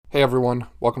Hey everyone,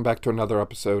 welcome back to another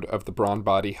episode of the Brawn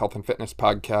Body Health and Fitness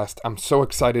Podcast. I'm so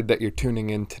excited that you're tuning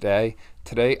in today.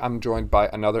 Today I'm joined by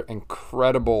another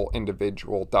incredible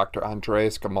individual, Dr.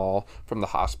 Andreas Gamal from the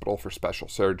Hospital for Special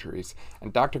Surgeries.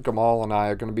 And Dr. Gamal and I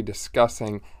are going to be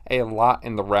discussing a lot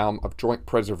in the realm of joint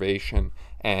preservation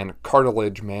and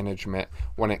cartilage management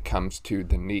when it comes to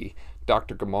the knee.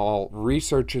 Dr. Gamal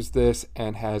researches this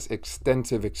and has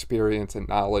extensive experience and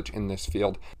knowledge in this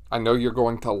field. I know you're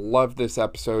going to love this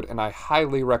episode, and I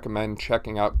highly recommend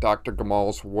checking out Dr.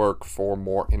 Gamal's work for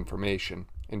more information.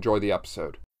 Enjoy the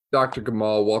episode. Dr.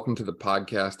 Gamal, welcome to the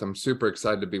podcast. I'm super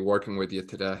excited to be working with you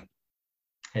today.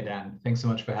 Hey, Dan. Thanks so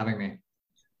much for having me.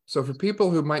 So for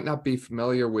people who might not be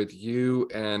familiar with you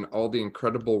and all the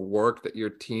incredible work that your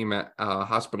team at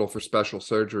Hospital for Special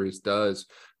Surgeries does,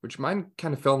 would you mind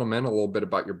kind of filling them in a little bit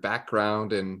about your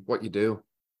background and what you do?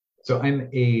 So I'm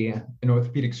an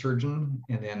orthopedic surgeon,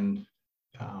 and then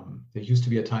there used to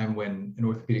be a time when an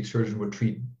orthopedic surgeon would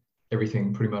treat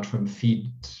everything pretty much from feet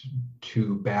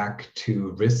to back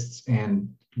to wrists,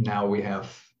 and now we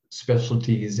have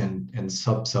specialties and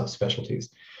subspecialties.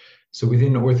 So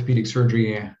within orthopedic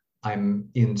surgery, I'm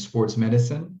in sports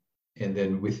medicine, and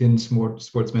then within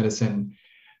sports medicine,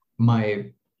 my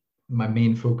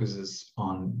main focus is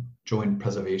on joint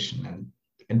preservation.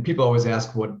 And people always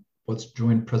ask what's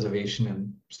joint preservation,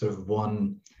 and sort of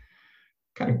one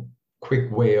kind of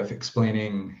quick way of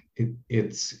explaining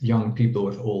it's young people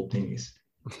with old knees.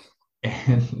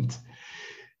 And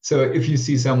so if you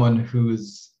see someone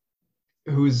who's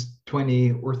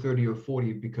 20 or 30 or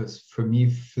 40, because for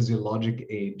me, physiologic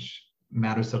age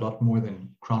matters a lot more than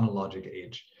chronologic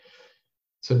age.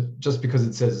 So just because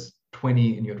it says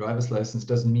 20 in your driver's license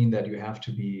doesn't mean that you have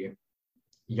to be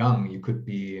young. You could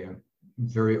be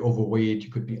very overweight,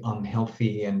 you could be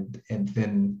unhealthy, and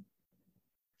then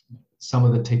some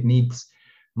of the techniques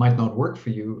might not work for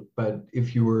you. But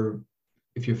if you're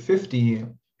 50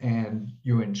 and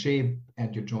you're in shape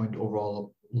and your joint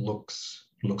overall looks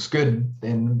good,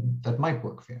 then that might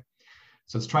work for you.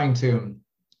 So it's trying to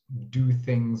do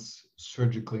things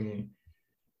surgically,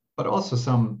 but also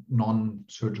some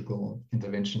non-surgical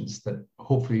interventions that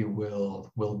hopefully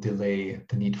will delay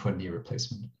the need for knee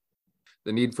replacement.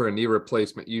 The need for a knee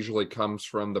replacement usually comes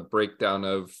from the breakdown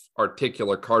of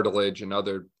articular cartilage and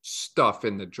other stuff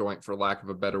in the joint, for lack of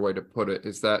a better way to put it.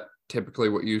 Is that typically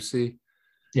what you see?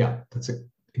 Yeah, that's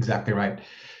exactly right.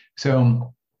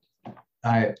 So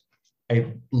I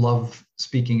love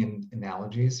speaking in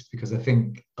analogies, because I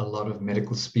think a lot of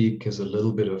medical speak is a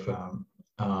little bit of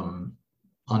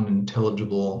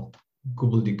unintelligible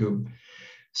gobbledygook.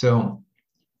 So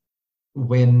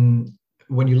when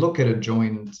you look at a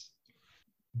joint,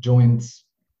 joints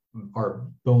are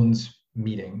bones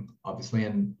meeting, obviously,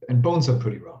 and bones are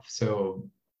pretty rough. So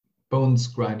bones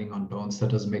grinding on bones,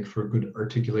 that doesn't make for good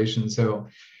articulation. So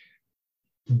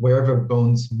wherever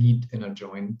bones meet in a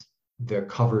joint, they're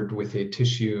covered with a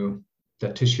tissue.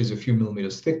 That tissue is a few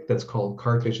millimeters thick. That's called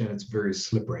cartilage, and it's very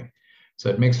slippery. So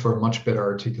it makes for a much better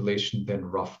articulation than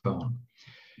rough bone.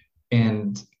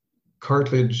 And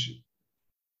cartilage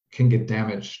can get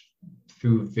damaged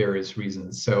through various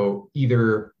reasons. So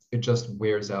either it just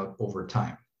wears out over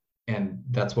time, and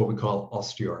that's what we call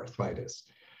osteoarthritis.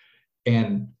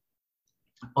 And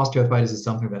osteoarthritis is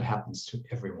something that happens to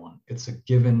everyone. It's a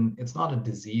given. It's not a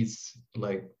disease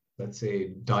like, let's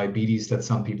say, diabetes that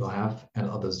some people have and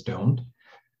others don't.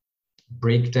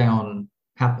 Breakdown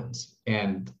happens.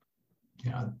 And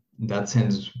in that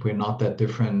sense, we're not that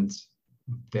different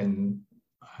than,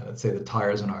 let's say, the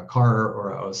tires in our car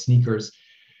or our sneakers.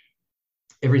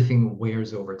 Everything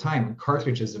wears over time.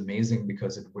 Cartilage is amazing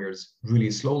because it wears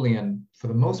really slowly. And for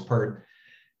the most part,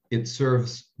 it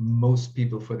serves most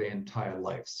people for their entire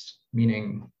lives,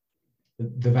 meaning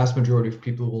the vast majority of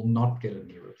people will not get a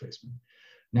knee replacement.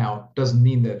 Now, it doesn't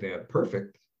mean that they're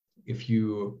perfect. If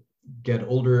you get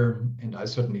older, and I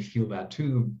certainly feel that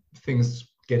too,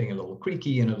 things getting a little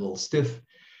creaky and a little stiff,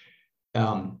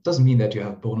 doesn't mean that you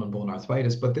have bone-on-bone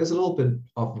arthritis, but there's a little bit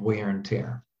of wear and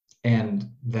tear, and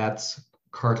that's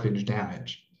cartilage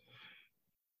damage.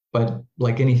 But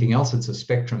like anything else, it's a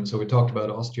spectrum. So we talked about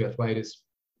osteoarthritis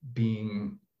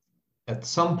being at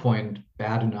some point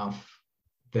bad enough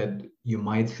that you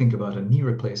might think about a knee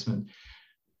replacement.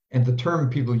 And the term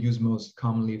people use most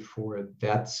commonly for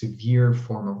that severe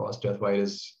form of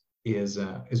osteoarthritis is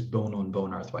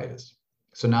bone-on-bone arthritis.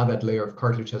 So now that layer of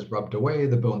cartilage has rubbed away,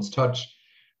 the bones touch,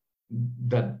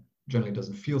 that generally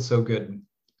doesn't feel so good,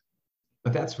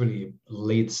 but that's really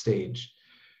late stage.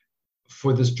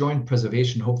 For this joint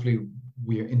preservation, hopefully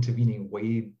we are intervening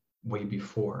way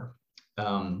before.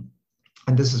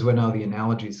 And this is where now the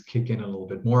analogies kick in a little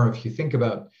bit more. If you think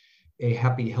about a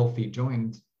happy, healthy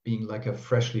joint being like a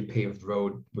freshly paved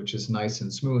road, which is nice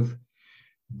and smooth,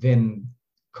 then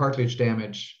cartilage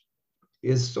damage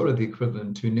is sort of the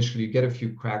equivalent to initially you get a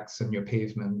few cracks in your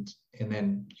pavement, and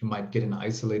then you might get an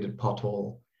isolated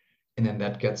pothole, and then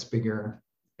that gets bigger,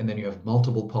 and then you have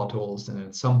multiple potholes, and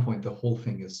at some point the whole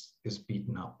thing is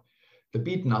beaten up. The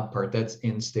beaten up part, that's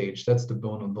end stage, that's the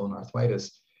bone-on-bone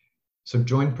arthritis. So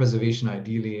joint preservation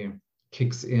ideally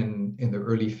kicks in the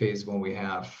early phase when we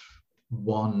have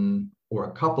one or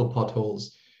a couple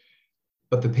potholes,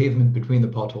 but the pavement between the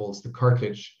potholes, the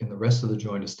cartilage in the rest of the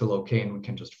joint is still okay, and we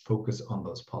can just focus on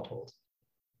those potholes.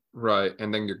 Right.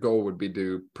 And then your goal would be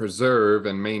to preserve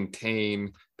and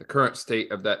maintain the current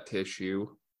state of that tissue,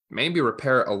 maybe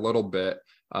repair it a little bit.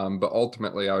 But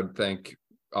ultimately, I would think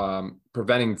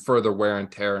preventing further wear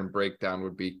and tear and breakdown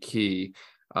would be key.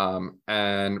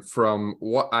 And from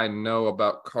what I know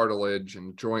about cartilage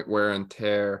and joint wear and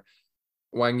tear,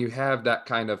 when you have that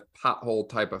kind of pothole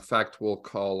type effect, we'll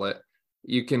call it,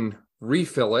 you can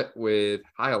refill it with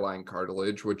hyaline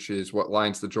cartilage, which is what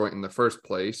lines the joint in the first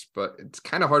place, but it's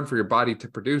kind of hard for your body to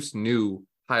produce new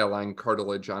hyaline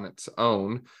cartilage on its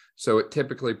own. So it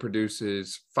typically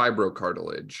produces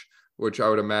fibrocartilage, which I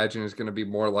would imagine is going to be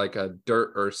more like a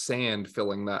dirt or sand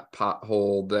filling that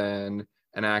pothole than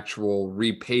an actual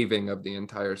repaving of the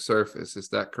entire surface. Is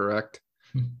that correct?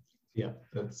 Yeah,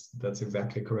 that's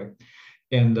exactly correct.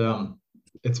 And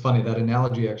it's funny, that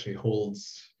analogy actually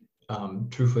holds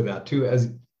true for that too.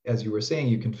 As you were saying,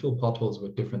 you can fill potholes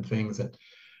with different things. And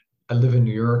I live in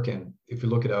New York, and if you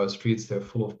look at our streets, they're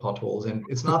full of potholes. And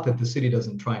it's not that the city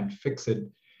doesn't try and fix it,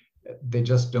 they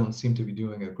just don't seem to be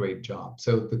doing a great job.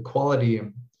 So the quality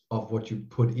of what you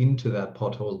put into that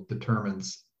pothole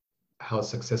determines how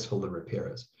successful the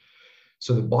repair is.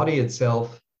 So the body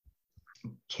itself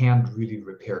can't really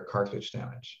repair cartilage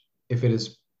damage if it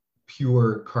is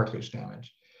pure cartilage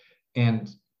damage. And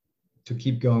to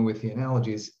keep going with the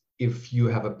analogies, if you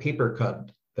have a paper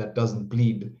cut that doesn't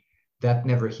bleed, that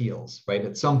never heals, right?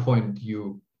 At some point,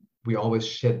 we always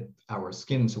shed our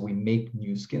skin, so we make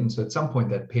new skin. So at some point,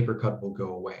 that paper cut will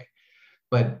go away.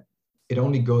 But it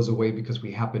only goes away because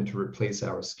we happen to replace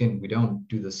our skin. We don't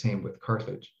do the same with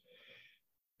cartilage.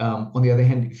 On the other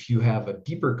hand, if you have a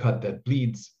deeper cut that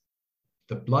bleeds,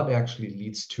 the blood actually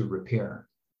leads to repair,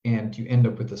 and you end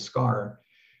up with a scar,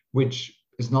 which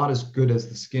is not as good as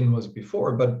the skin was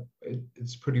before, but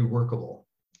it's pretty workable.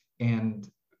 And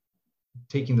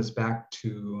taking this back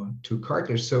to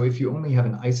cartilage, so if you only have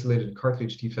an isolated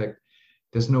cartilage defect,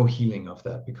 there's no healing of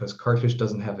that because cartilage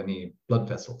doesn't have any blood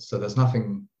vessels. So there's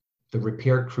nothing, the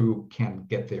repair crew can't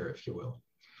get there, if you will.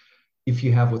 If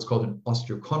you have what's called an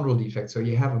osteochondral defect, so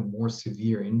you have a more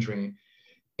severe injury,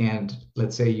 and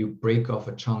let's say you break off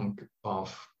a chunk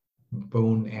of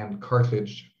bone and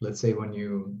cartilage, let's say when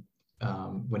you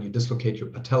dislocate your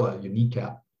patella, your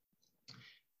kneecap,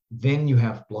 then you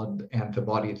have blood and the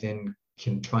body then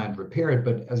can try and repair it.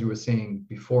 But as you were saying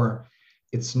before,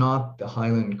 it's not the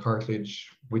hyaline cartilage,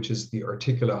 which is the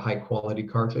articular high quality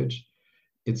cartilage.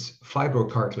 It's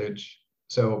fibrocartilage.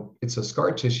 So it's a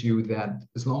scar tissue that,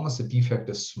 as long as the defect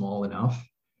is small enough,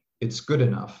 it's good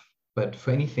enough. But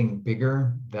for anything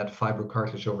bigger, that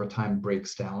fibrocartilage over time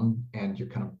breaks down and you're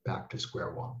kind of back to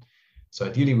square one. So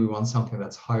ideally, we want something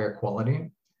that's higher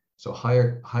quality, so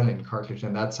higher hyaline cartilage,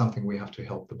 and that's something we have to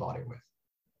help the body with.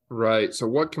 Right. So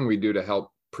what can we do to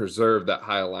help preserve that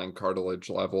hyaline cartilage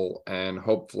level and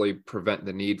hopefully prevent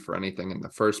the need for anything in the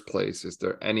first place? Is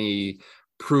there any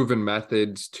proven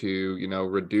methods to,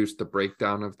 reduce the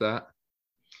breakdown of that?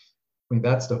 I mean,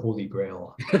 that's the holy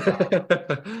grail.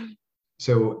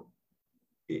 So,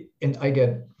 and I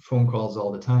get phone calls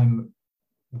all the time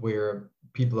where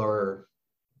people are,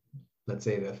 let's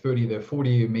say they're 30, they're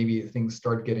 40, maybe things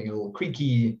start getting a little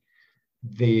creaky.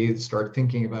 They start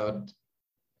thinking about,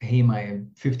 hey, my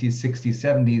 50s, 60s,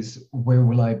 70s, where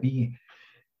will I be?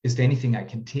 Is there anything I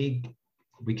can take,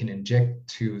 we can inject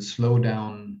to slow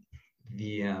down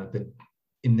the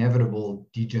inevitable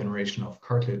degeneration of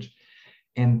cartilage?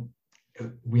 And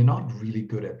we're not really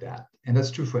good at that. And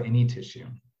that's true for any tissue.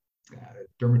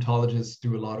 Dermatologists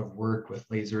do a lot of work with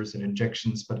lasers and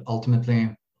injections, but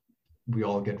ultimately we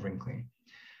all get wrinkly.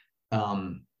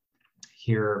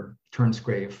 Hair turns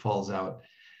gray, falls out.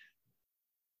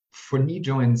 For knee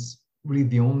joints, really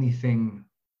the only thing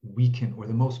we can, or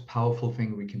the most powerful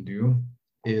thing we can do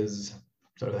is,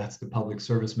 so that's the public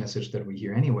service message that we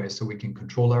hear anyway, so we can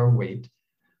control our weight,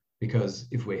 because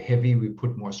if we're heavy, we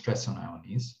put more stress on our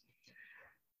knees.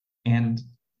 And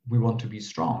we want to be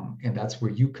strong, and that's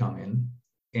where you come in,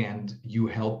 and you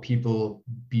help people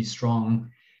be strong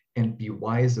and be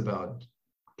wise about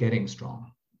getting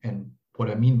strong. And what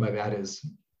I mean by that is,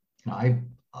 I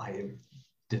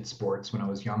did sports when I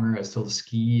was younger. I still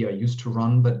ski. I used to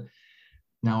run, but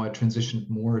now I transitioned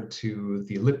more to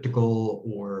the elliptical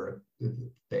or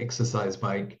the exercise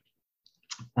bike.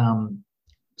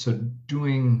 So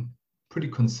doing pretty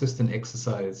consistent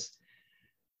exercise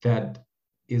that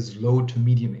is low to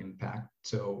medium impact.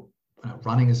 So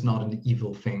running is not an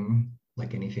evil thing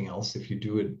like anything else. If you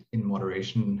do it in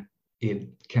moderation, it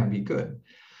can be good.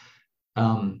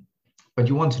 But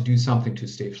you want to do something to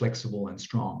stay flexible and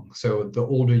strong. So the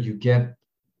older you get,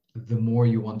 the more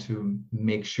you want to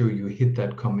make sure you hit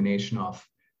that combination of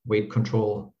weight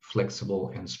control,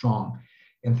 flexible, and strong.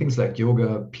 And things like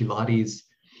yoga, Pilates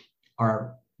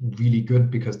are really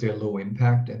good because they're low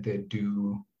impact and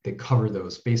they cover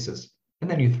those bases.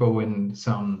 And then you throw in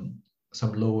some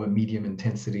low and medium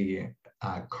intensity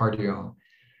cardio,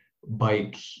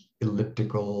 bike,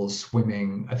 elliptical,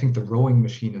 swimming. I think the rowing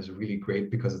machine is really great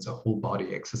because it's a whole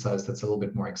body exercise that's a little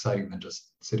bit more exciting than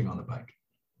just sitting on the bike.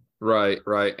 Right,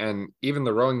 right. And even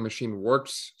the rowing machine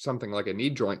works something like a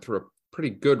knee joint through a pretty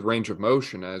good range of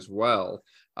motion as well,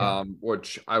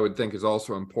 which I would think is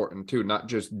also important too, not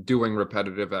just doing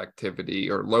repetitive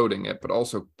activity or loading it, but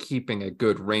also keeping a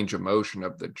good range of motion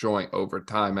of the joint over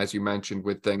time, as you mentioned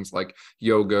with things like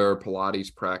yoga or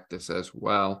Pilates practice as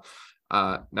well.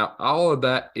 Now, all of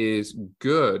that is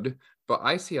good, but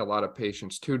I see a lot of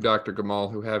patients too, Dr.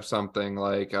 Gamal, who have something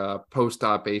like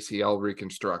post-op ACL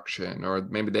reconstruction, or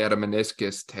maybe they had a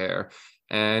meniscus tear.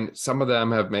 And some of them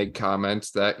have made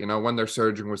comments that, when their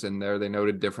surgeon was in there, they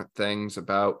noted different things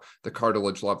about the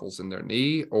cartilage levels in their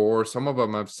knee. Or some of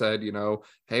them have said,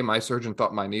 hey, my surgeon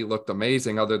thought my knee looked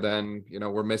amazing, other than,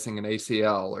 we're missing an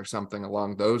ACL or something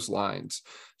along those lines.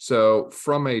 So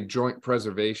from a joint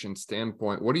preservation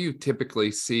standpoint, what do you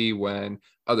typically see when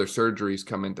other surgeries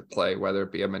come into play, whether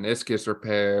it be a meniscus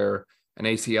repair, an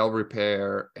ACL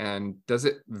repair, and does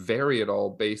it vary at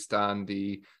all based on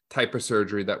the type of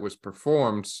surgery that was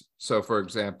performed? So, for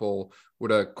example,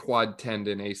 would a quad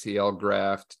tendon ACL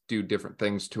graft do different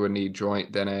things to a knee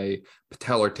joint than a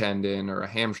patellar tendon or a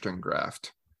hamstring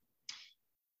graft?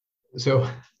 So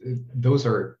those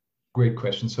are great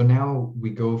questions. So now we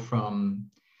go from,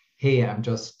 hey, I'm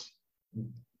just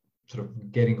sort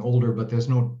of getting older, but there's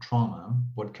no trauma.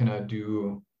 What can I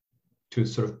do to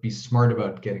sort of be smart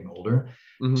about getting older?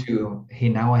 To, hey,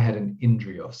 now I had an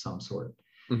injury of some sort.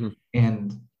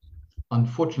 And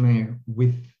unfortunately,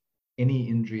 with any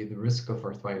injury, the risk of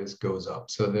arthritis goes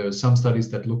up. So there are some studies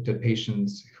that looked at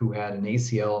patients who had an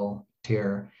ACL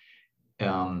tear,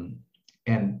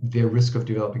 and their risk of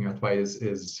developing arthritis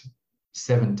is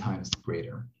 7 times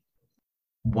greater.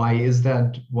 Why is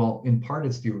that? Well, in part,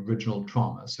 it's the original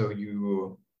trauma. So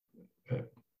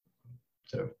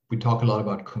we talk a lot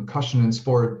about concussion in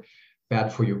sport,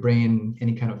 bad for your brain,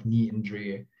 any kind of knee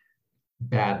injury,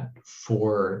 bad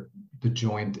for the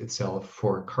joint itself,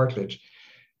 for cartilage.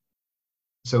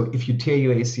 So if you tear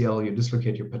your ACL, you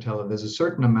dislocate your patella, there's a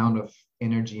certain amount of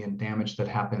energy and damage that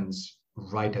happens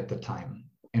right at the time.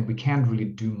 And we can't really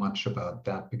do much about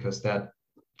that because that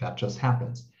just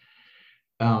happens.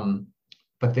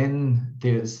 But then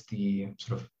there's the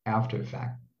sort of after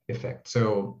effect.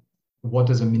 So what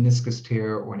does a meniscus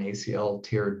tear or an ACL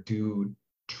tear do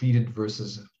treated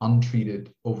versus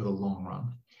untreated over the long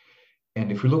run?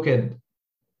 And if we look at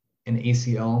an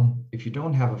ACL, if you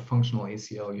don't have a functional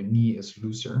ACL, your knee is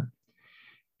looser.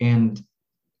 And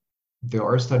there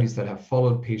are studies that have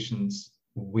followed patients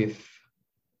with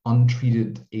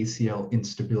untreated ACL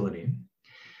instability.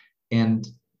 And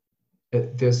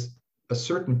there's a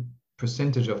certain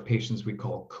percentage of patients we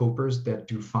call copers that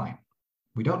do fine.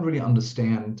 We don't really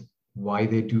understand why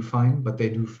they do fine, but they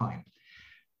do fine.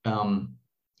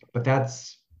 But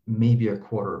that's maybe a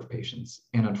quarter of patients.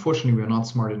 And unfortunately, we're not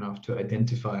smart enough to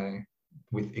identify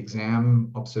with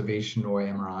exam, observation, or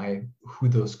MRI who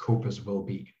those copers will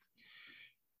be.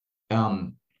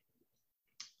 But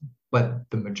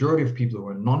the majority of people who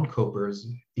are non-copers,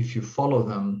 if you follow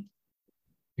them,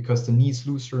 because the knee's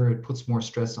looser, it puts more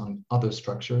stress on other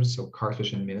structures, so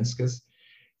cartilage and meniscus,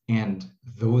 and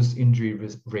those injury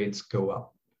rates go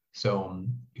up. So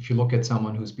if you look at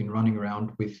someone who's been running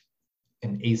around with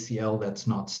an ACL that's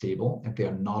not stable and they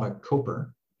are not a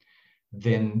coper,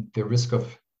 then the risk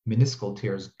of meniscal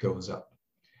tears goes up.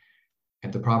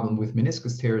 And the problem with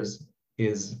meniscus tears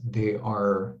is they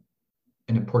are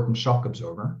an important shock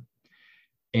absorber.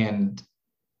 And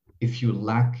if you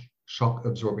lack shock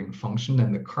absorbing function,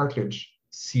 then the cartilage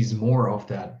sees more of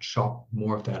that shock,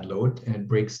 more of that load, and it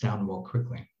breaks down more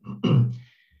quickly.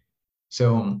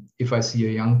 So if I see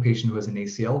a young patient who has an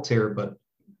ACL tear, but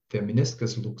the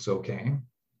meniscus looks okay,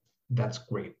 that's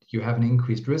great. You have an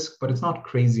increased risk, but it's not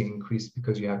crazy increased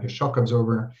because you have your shock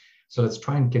absorber. So let's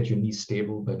try and get your knee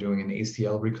stable by doing an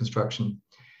ACL reconstruction.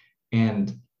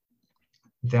 And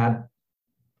that,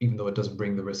 even though it doesn't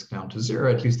bring the risk down to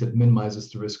zero, at least it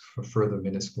minimizes the risk for further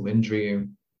meniscal injury.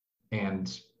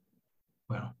 And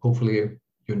well, hopefully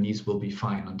your knees will be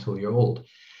fine until you're old.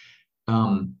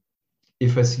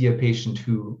 If I see a patient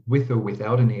who, with or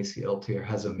without an ACL tear,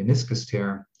 has a meniscus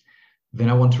tear, then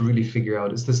I want to really figure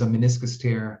out, is this a meniscus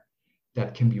tear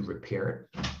that can be repaired?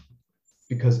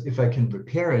 Because if I can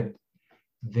repair it,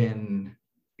 then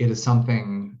it is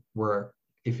something where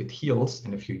if it heals,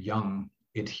 and if you're young,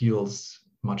 it heals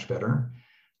much better,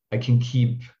 I can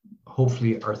keep,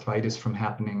 hopefully, arthritis from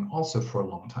happening also for a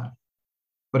long time.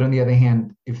 But on the other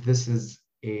hand, if this is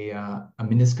a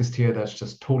meniscus tear that's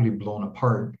just totally blown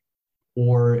apart,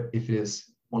 or if it is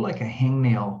more like a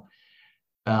hangnail,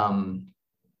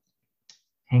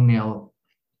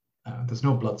 there's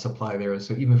no blood supply there.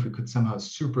 So even if we could somehow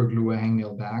super glue a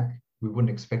hangnail back, we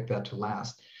wouldn't expect that to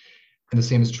last. And the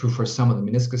same is true for some of the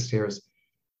meniscus tears.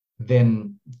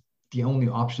 Then the only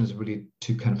option is really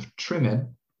to kind of trim it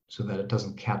so that it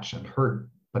doesn't catch and hurt,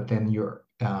 but then your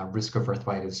risk of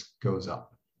arthritis goes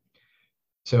up.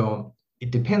 So it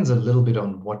depends a little bit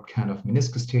on what kind of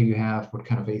meniscus tear you have, what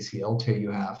kind of ACL tear you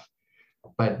have.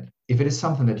 But if it is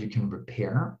something that you can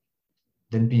repair,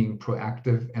 then being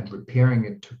proactive and repairing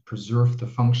it to preserve the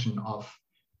function of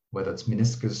whether it's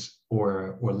meniscus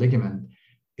or ligament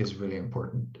is really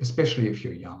important, especially if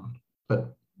you're young.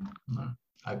 But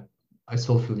I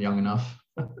still feel young enough,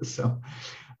 so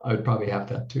I would probably have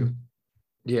that too.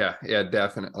 Yeah,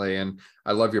 definitely. And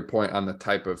I love your point on the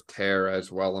type of tear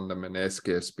as well in the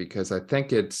meniscus, because I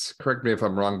think it's, correct me if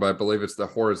I'm wrong, but I believe it's the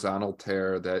horizontal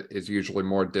tear that is usually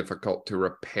more difficult to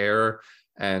repair.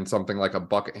 And something like a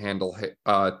bucket handle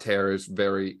tear is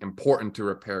very important to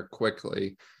repair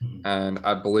quickly. Mm-hmm. And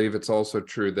I believe it's also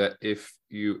true that if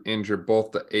you injure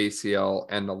both the ACL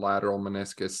and the lateral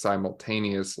meniscus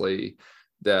simultaneously,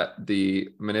 that the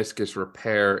meniscus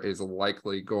repair is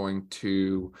likely going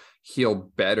to heal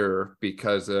better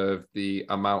because of the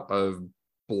amount of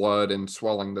blood and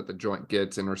swelling that the joint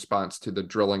gets in response to the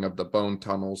drilling of the bone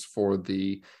tunnels for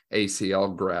the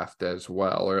ACL graft as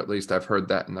well, or at least I've heard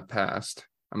that in the past.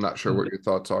 I'm not sure what your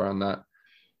thoughts are on that.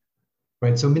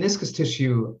 Right, so meniscus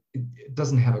tissue, it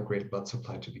doesn't have a great blood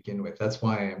supply to begin with. That's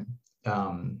why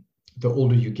the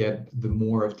older you get, the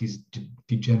more of these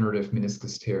degenerative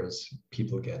meniscus tears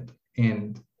people get.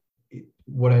 And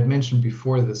what I'd mentioned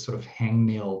before, this sort of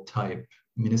hangnail type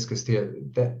meniscus tear,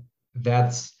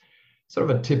 that's sort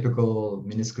of a typical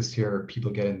meniscus tear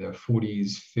people get in their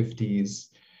 40s, 50s,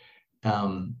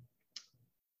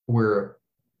 where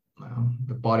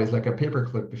the body is like a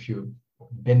paperclip. If you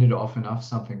bend it off enough,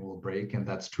 something will break, and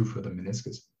that's true for the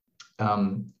meniscus.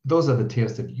 Those are the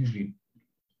tears that usually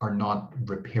are not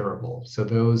repairable. So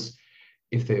those,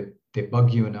 if they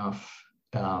bug you enough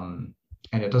and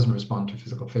it doesn't respond to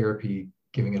physical therapy,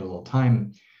 giving it a little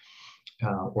time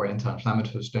or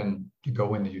anti-inflammatories, then you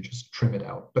go in and you just trim it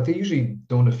out. But they usually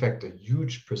don't affect a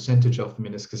huge percentage of the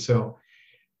meniscus. So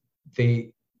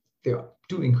they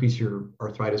do increase your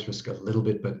arthritis risk a little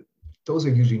bit, but those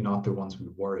are usually not the ones we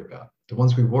worry about. The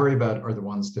ones we worry about are the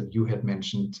ones that you had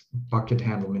mentioned, bucket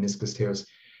handle meniscus tears.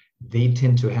 They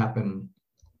tend to happen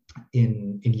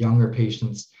in younger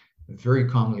patients very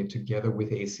commonly together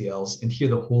with ACLs, and here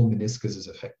the whole meniscus is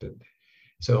affected.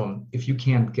 So if you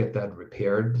can't get that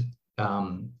repaired,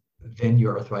 then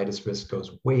your arthritis risk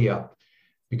goes way up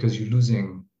because you're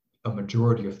losing a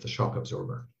majority of the shock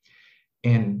absorber.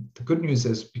 And the good news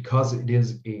is, because it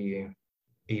is a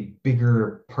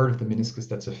bigger part of the meniscus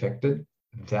that's affected,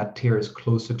 that tear is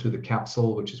closer to the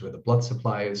capsule, which is where the blood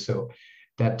supply is. So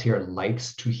that tear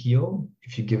likes to heal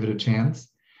if you give it a chance.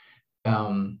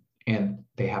 And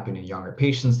they happen in younger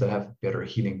patients that have better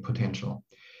healing potential.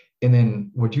 And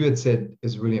then what you had said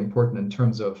is really important in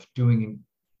terms of doing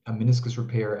a meniscus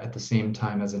repair at the same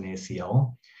time as an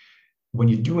ACL. When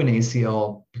you do an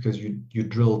ACL, because you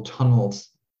drill tunnels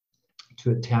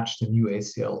to attach the new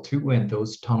ACL to, and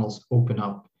those tunnels open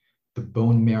up the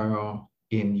bone marrow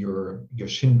in your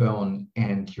shin bone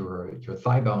and your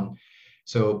thigh bone.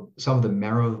 So some of the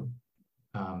marrow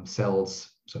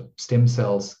cells, so stem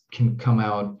cells, can come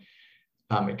out.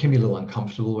 It can be a little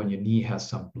uncomfortable when your knee has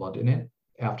some blood in it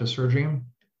after surgery,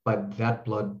 but that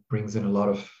blood brings in a lot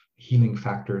of healing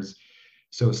factors.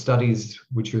 So studies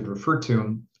which you had referred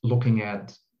to, looking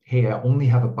at, hey, I only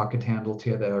have a bucket handle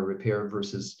tear that I repair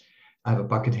versus I have a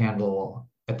bucket handle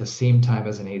at the same time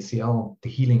as an ACL, the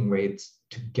healing rates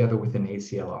together with an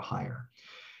ACL are higher.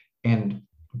 And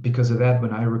because of that,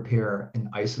 when I repair an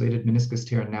isolated meniscus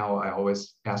tear, now I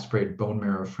always aspirate bone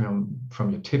marrow from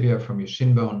your tibia, from your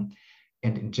shin bone,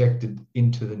 and inject it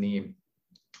into the knee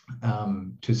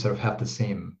to sort of have the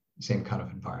same kind of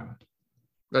environment.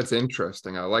 That's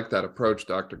interesting. I like that approach,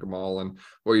 Dr. Gamal, and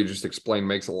what you just explained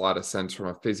makes a lot of sense from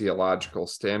a physiological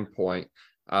standpoint.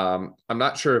 I'm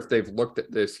not sure if they've looked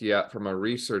at this yet from a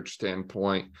research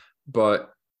standpoint, but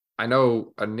I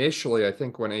know initially, I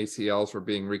think when ACLs were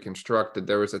being reconstructed,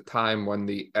 there was a time when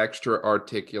the extra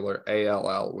articular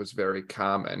ALL was very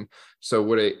common. So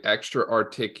would a extra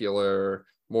articular,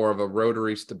 more of a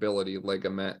rotary stability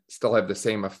ligament still have the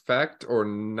same effect or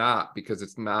not, because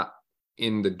it's not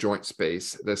in the joint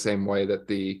space the same way that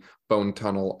the bone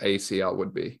tunnel ACL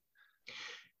would be?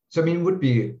 So I mean, it would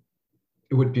be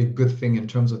a good thing in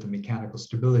terms of the mechanical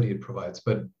stability it provides,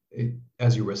 but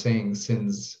as you were saying,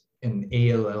 since an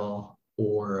ALL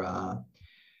or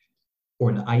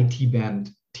an IT band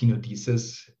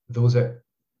tenodesis, those are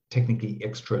technically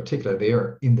extra-articular. They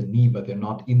are in the knee, but they're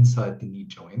not inside the knee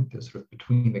joint. They're sort of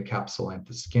between the capsule and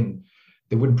the skin.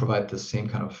 They wouldn't provide the same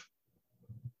kind of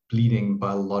bleeding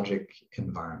biologic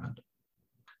environment.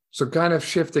 So kind of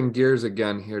shifting gears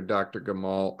again here, Dr.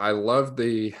 Gamal, I love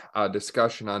the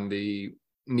discussion on the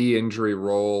knee injury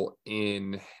role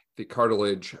in the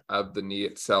cartilage of the knee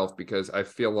itself, because I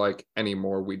feel like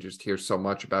anymore we just hear so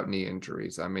much about knee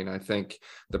injuries. I mean, I think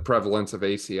the prevalence of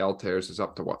ACL tears is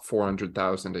up to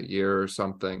 400,000 a year or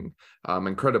something,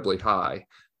 incredibly high.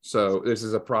 So this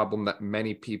is a problem that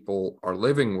many people are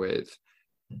living with.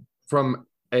 From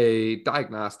a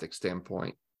diagnostic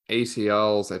standpoint,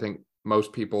 ACLs, I think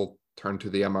most people turn to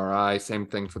the MRI, same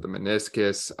thing for the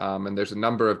meniscus. And there's a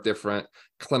number of different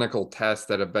clinical tests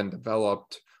that have been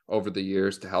developed over the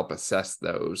years to help assess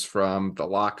those, from the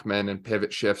Lockman and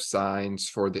pivot shift signs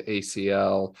for the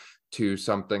ACL to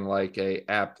something like a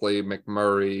Apley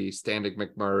McMurray, Standing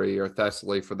McMurray, or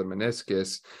Thessaly for the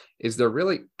meniscus. Is there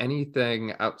really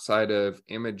anything outside of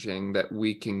imaging that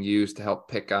we can use to help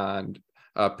pick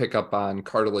up on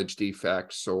cartilage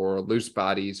defects or loose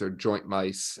bodies or joint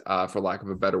mice, for lack of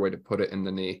a better way to put it, in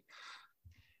the knee?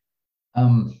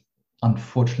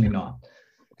 Unfortunately not.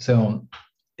 So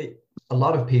a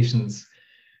lot of patients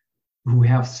who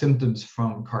have symptoms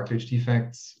from cartilage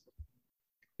defects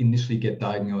initially get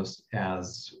diagnosed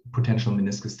as potential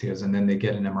meniscus tears, and then they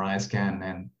get an MRI scan,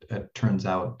 and it turns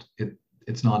out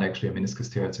it's not actually a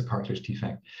meniscus tear, it's a cartilage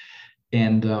defect.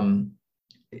 And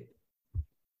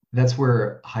that's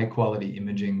where high quality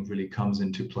imaging really comes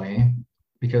into play,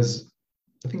 because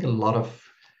I think a lot of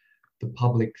the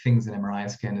public thinks an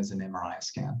MRI scan is an MRI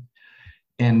scan.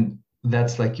 And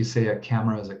that's, like you say, a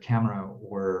camera is a camera,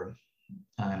 or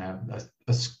a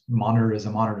monitor is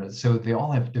a monitor. So they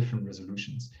all have different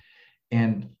resolutions.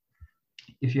 And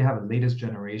if you have a latest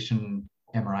generation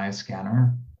MRI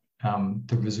scanner,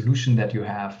 the resolution that you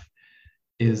have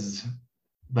is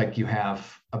like you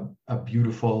have a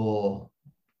beautiful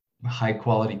high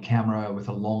quality camera with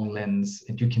a long lens,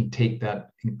 and you can take that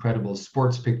incredible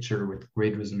sports picture with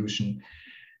great resolution,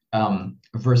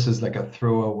 versus like a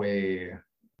throwaway,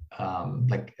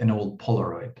 like an old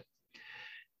Polaroid.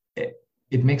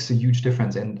 It makes a huge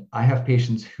difference. And I have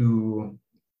patients who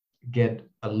get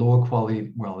a lower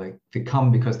quality, well, they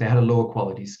come because they had a lower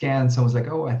quality scan. Someone's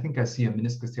like, oh, I think I see a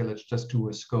meniscus tear, let's just do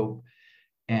a scope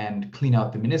and clean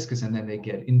out the meniscus. And then they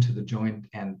get into the joint,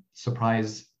 and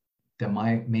surprise, there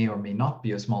may or may not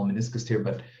be a small meniscus tear,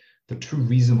 but the true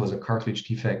reason was a cartilage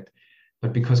defect.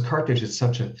 But because cartilage is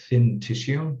such a thin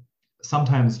tissue,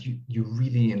 sometimes you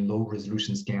really, in low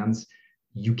resolution scans,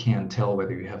 you can't tell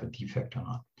whether you have a defect or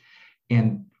not.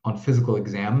 And on physical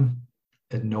exam,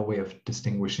 no way of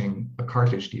distinguishing a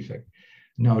cartilage defect.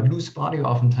 Now, a loose body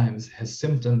oftentimes has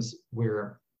symptoms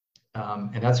where,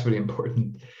 and that's really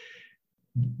important,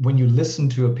 when you listen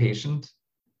to a patient,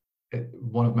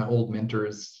 one of my old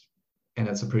mentors, and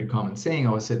that's a pretty common saying,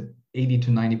 always said 80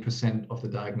 to 90% of the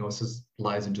diagnosis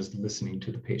lies in just listening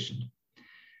to the patient.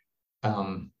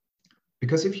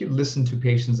 Because if you listen to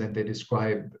patients and they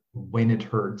describe when it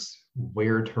hurts,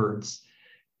 where it hurts,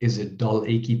 is it dull,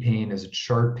 achy pain? Is it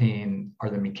sharp pain?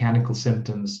 Are there mechanical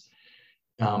symptoms?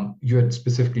 You had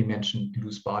specifically mentioned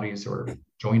loose bodies or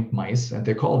joint mice, and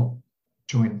they're called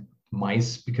joint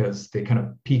mice because they kind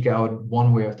of peek out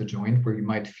one way of the joint, where you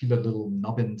might feel a little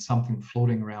nubbin, something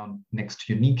floating around next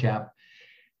to your kneecap.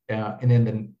 And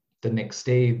then the next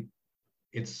day,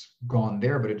 it's gone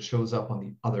there, but it shows up on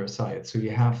the other side. So you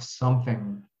have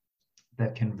something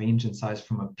that can range in size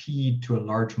from a pea to a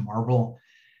large marble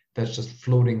that's just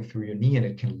floating through your knee, and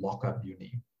it can lock up your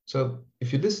knee. So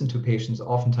if you listen to patients,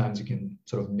 oftentimes you can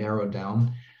sort of narrow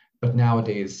down, but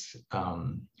nowadays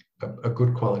a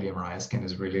good quality MRI scan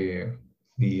is really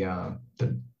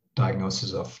the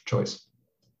diagnosis of choice.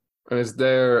 And is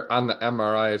there on the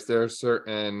MRI, is there a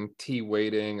certain T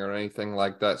weighting or anything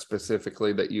like that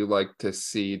specifically that you like to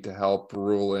see to help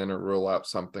rule in or rule out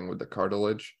something with the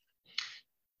cartilage?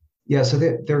 Yeah, so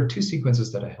there are two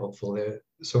sequences that are helpful. They're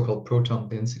so-called proton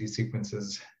density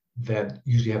sequences that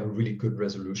usually have a really good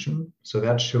resolution. So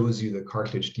that shows you the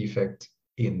cartilage defect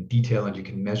in detail, and you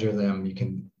can measure them. You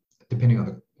can, depending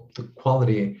on the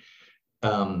quality,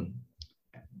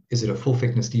 is it a full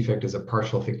thickness defect? Is it a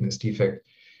partial thickness defect?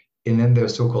 And then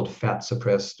there's so-called fat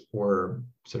suppressed or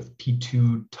sort of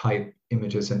T2 type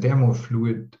images, and they're more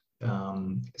fluid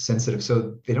sensitive.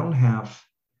 So they don't have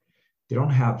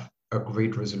a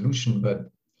great resolution, but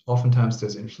oftentimes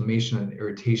there's inflammation and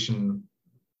irritation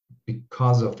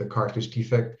because of the cartilage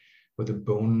defect, where the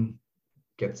bone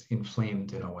gets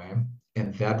inflamed in a way.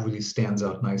 And that really stands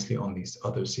out nicely on these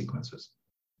other sequences.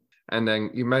 And then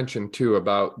you mentioned too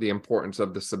about the importance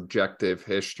of the subjective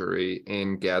history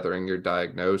in gathering your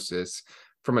diagnosis.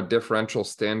 From a differential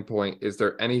standpoint, is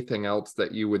there anything else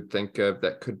that you would think of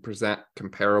that could present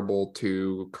comparable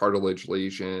to cartilage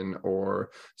lesion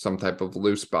or some type of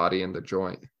loose body in the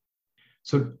joint?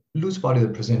 So loose body, the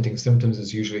presenting symptoms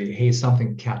is usually, hey,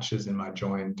 something catches in my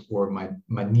joint, or my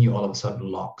knee all of a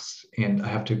sudden locks and I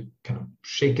have to kind of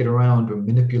shake it around or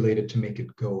manipulate it to make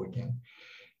it go again.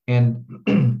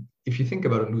 And if you think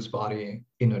about a loose body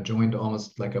in a joint,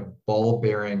 almost like a ball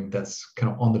bearing that's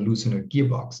kind of on the loose in a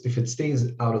gearbox, if it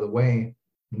stays out of the way,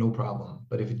 no problem.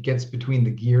 But if it gets between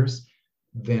the gears,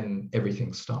 then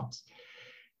everything stops.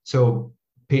 So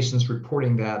patients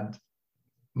reporting that,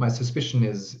 my suspicion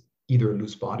is either a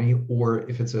loose body, or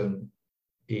if it's a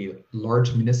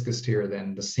large meniscus tear,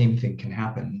 then the same thing can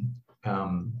happen.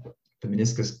 The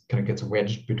meniscus kind of gets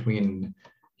wedged between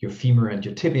your femur and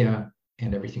your tibia,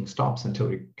 and everything stops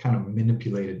until you kind of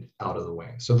manipulate it out of the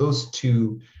way. So those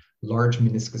two, large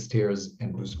meniscus tears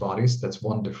and loose bodies, that's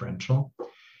one differential.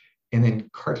 And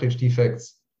then cartilage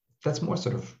defects, that's more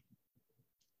sort of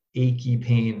achy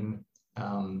pain,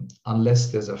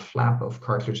 unless there's a flap of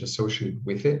cartilage associated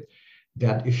with it,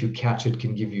 that if you catch it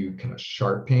can give you kind of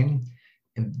sharp pain.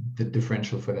 And the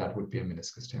differential for that would be a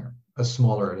meniscus tear, a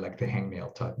smaller, like the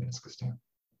hangnail type meniscus tear.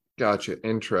 Gotcha.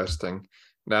 Interesting.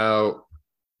 Now,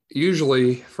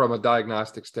 usually from a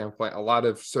diagnostic standpoint, a lot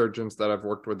of surgeons that I've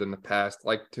worked with in the past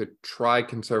like to try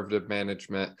conservative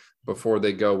management before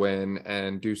they go in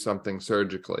and do something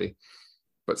surgically.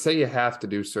 But say you have to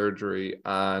do surgery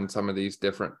on some of these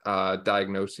different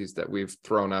diagnoses that we've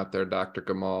thrown out there, Dr.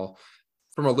 Gamal.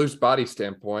 From a loose body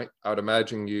standpoint, I would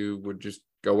imagine you would just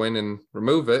go in and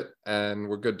remove it and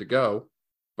we're good to go.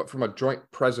 But from a joint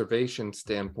preservation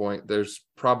standpoint, there's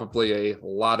probably a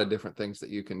lot of different things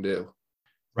that you can do.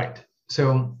 Right.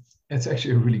 So it's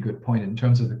actually a really good point in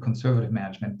terms of the conservative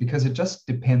management, because it just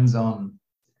depends on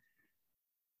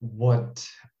what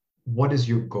is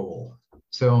your goal.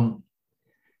 So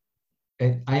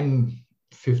I'm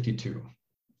 52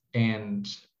 and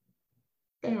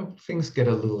things get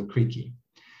a little creaky.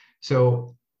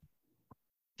 So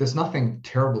there's nothing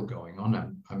terrible going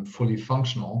on. I'm fully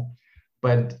functional.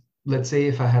 But let's say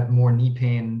if I had more knee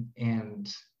pain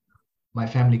and my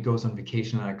family goes on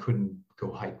vacation and I couldn't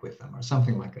go hike with them or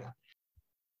something like that.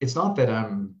 It's not that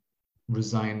I'm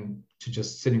resigned to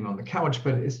just sitting on the couch,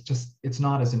 but it's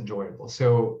not as enjoyable.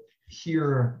 So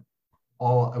here,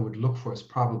 all I would look for is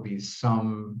probably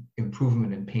some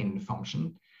improvement in pain and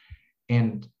function.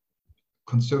 And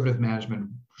conservative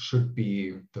management should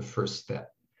be the first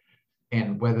step.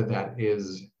 And whether that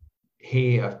is,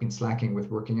 hey, I've been slacking with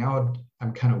working out,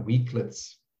 I'm kind of weak,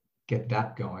 let's get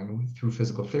that going through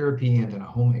physical therapy and then a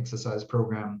home exercise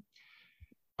program.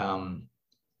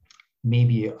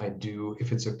 Maybe I do,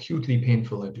 if it's acutely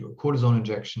painful, I do a cortisone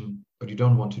injection, but you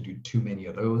don't want to do too many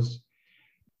of those.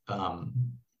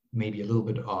 Maybe a little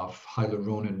bit of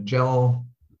hyaluronan gel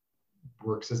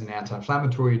works as an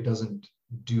anti-inflammatory. It doesn't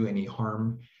do any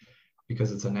harm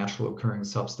because it's a natural occurring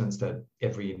substance that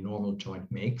every normal joint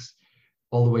makes,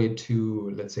 all the way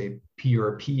to, let's say,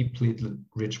 PRP,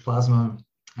 platelet-rich plasma,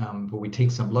 where we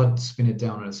take some blood, spin it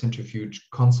down in a centrifuge,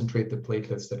 concentrate the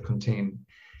platelets that contain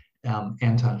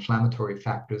anti-inflammatory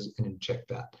factors and inject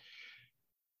that.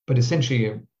 But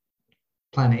essentially,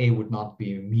 plan A would not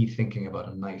be me thinking about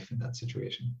a knife in that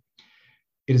situation.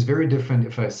 It is very different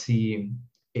if I see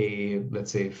a,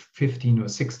 let's say, 15 or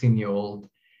 16-year-old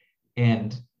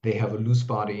and they have a loose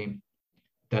body.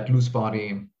 That loose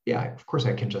body, yeah, of course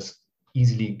I can just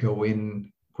easily go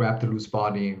in, grab the loose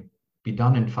body, be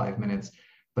done in 5 minutes,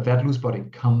 but that loose body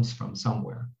comes from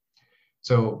somewhere.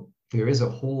 So there is a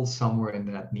hole somewhere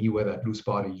in that knee where that loose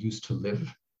body used to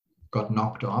live. got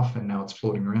knocked off and now it's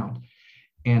floating around.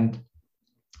 And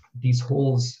these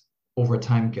holes over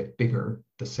time get bigger,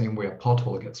 the same way a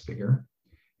pothole gets bigger.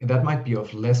 And that might be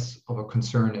of less of a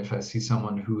concern if I see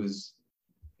someone who is,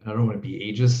 and I don't want to be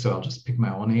ageist, so I'll just pick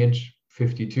my own age,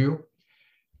 52.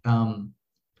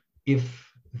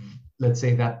 If, let's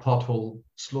say, that pothole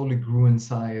slowly grew in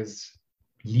size,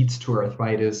 leads to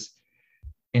arthritis,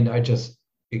 and I just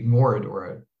ignore it,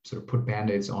 or I sort of put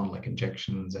Band-Aids on, like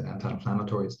injections and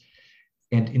anti-inflammatories,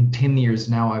 and in 10 years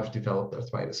now I've developed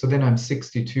arthritis. So then I'm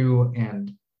 62,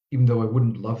 and even though I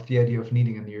wouldn't love the idea of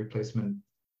needing a knee replacement,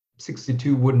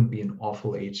 62 wouldn't be an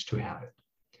awful age to have it.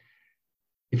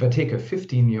 If I take a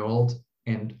 15-year-old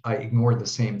and I ignore the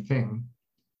same thing,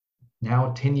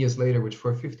 now 10 years later, which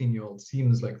for a 15-year-old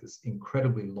seems like this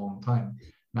incredibly long time,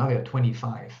 now they're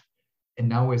 25. And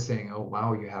now we're saying, oh,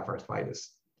 wow, you have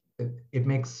arthritis. It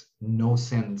makes no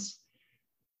sense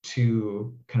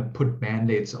to kind of put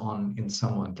Band-Aids on in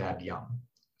someone that young.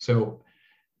 So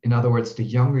in other words, the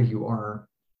younger you are,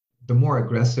 the more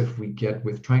aggressive we get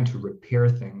with trying to repair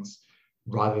things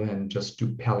rather than just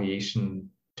do palliation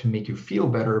to make you feel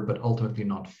better, but ultimately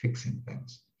not fixing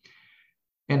things.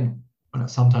 And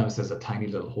sometimes there's a tiny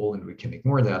little hole and we can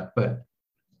ignore that, but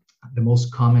the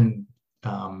most common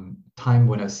time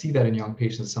when I see that in young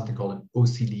patients is something called an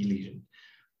OCD lesion.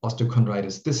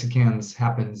 Osteochondritis dissecans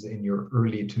happens in your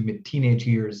early to mid-teenage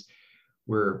years,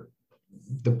 where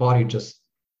the body just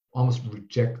almost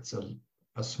rejects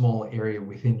a small area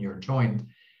within your joint,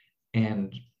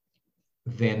 and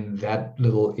then that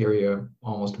little area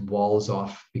almost walls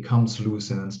off, becomes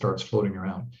loose, and then starts floating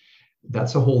around.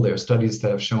 That's a hole. There are studies that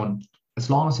have shown as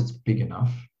long as it's big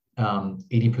enough,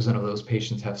 80% of those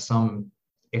patients have some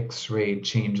X-ray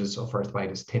changes of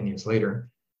arthritis 10 years later,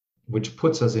 which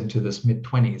puts us into this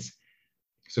mid-20s.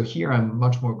 So here I'm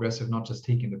much more aggressive, not just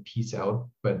taking the piece out,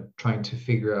 but trying to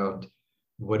figure out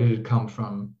what did it come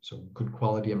from, so good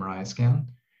quality MRI scan,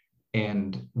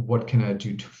 and what can I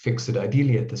do to fix it,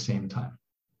 ideally at the same time.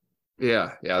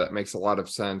 Yeah, that makes a lot of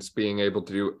sense. Being able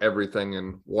to do everything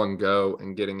in one go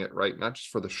and getting it right, not just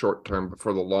for the short term, but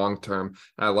for the long term.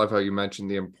 And I love how you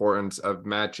mentioned the importance of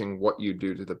matching what you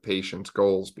do to the patient's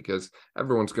goals, because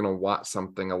everyone's going to want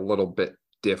something a little bit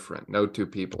different. No two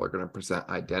people are going to present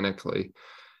identically.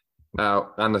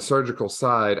 Now, on the surgical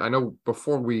side, I know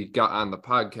before we got on the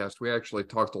podcast, we actually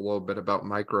talked a little bit about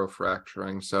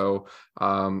microfracturing. So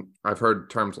I've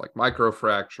heard terms like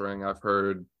microfracturing. I've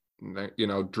heard,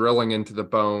 drilling into the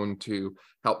bone to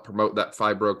help promote that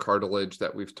fibrocartilage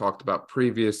that we've talked about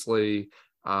previously.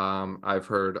 I've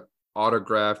heard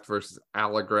autograft versus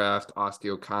allograft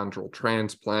osteochondral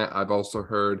transplant. I've also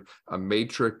heard a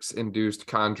matrix-induced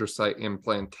chondrocyte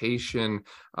implantation.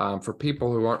 For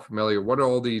people who aren't familiar, what are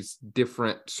all these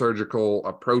different surgical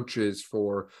approaches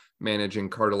for managing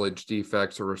cartilage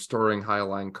defects or restoring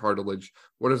hyaline cartilage?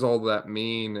 What does all that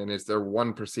mean? And is there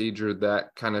one procedure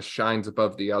that kind of shines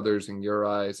above the others in your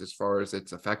eyes as far as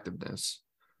its effectiveness?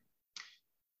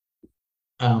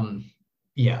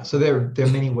 Yeah, so there are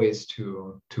many ways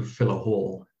to fill a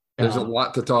hole. There's a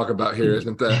lot to talk about here,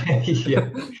 isn't there? Yeah,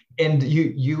 and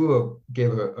you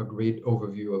gave a great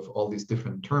overview of all these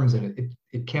different terms, and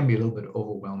it can be a little bit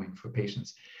overwhelming for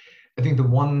patients. I think the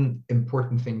one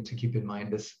important thing to keep in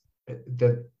mind is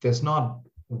that there's not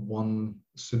one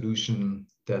solution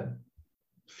that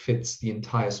fits the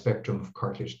entire spectrum of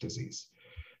cartilage disease.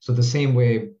 So the same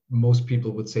way most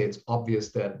people would say it's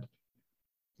obvious that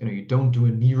you don't do a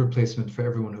knee replacement for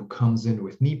everyone who comes in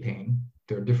with knee pain.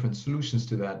 There are different solutions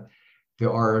to that.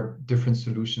 There are different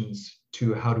solutions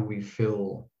to how do we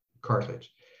fill cartilage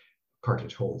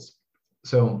holes.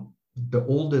 So the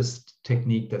oldest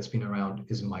technique that's been around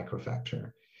is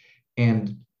microfracture.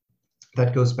 And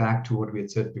that goes back to what we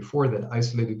had said before, that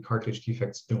isolated cartilage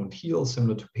defects don't heal,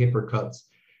 similar to paper cuts.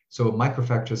 So a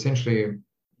microfracture essentially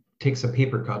takes a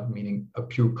paper cut, meaning a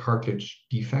pure cartilage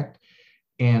defect,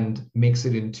 and makes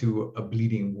it into a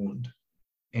bleeding wound.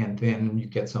 And then you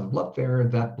get some blood there.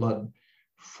 That blood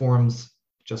forms,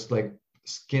 just like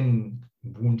skin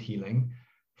wound healing,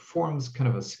 forms kind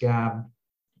of a scab.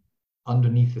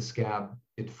 Underneath the scab,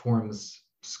 it forms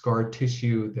scar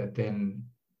tissue that then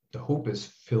the hope is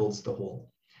fills the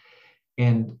hole.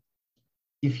 And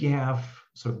if you have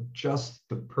sort of just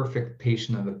the perfect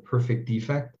patient and the perfect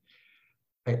defect,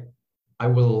 I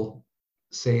will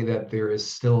say that there is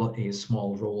still a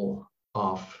small role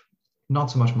of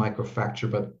not so much microfracture,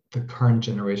 but the current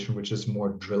generation, which is more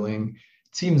drilling.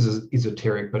 It seems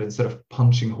esoteric, but instead of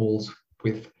punching holes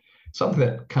with something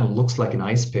that kind of looks like an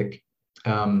ice pick,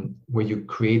 where you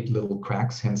create little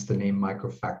cracks, hence the name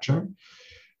microfracture,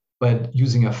 but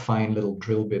using a fine little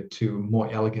drill bit to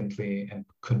more elegantly and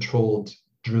controlled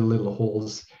drill little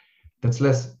holes that's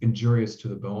less injurious to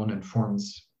the bone and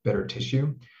forms better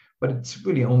tissue. But it's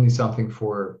really only something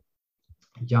for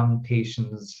young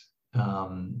patients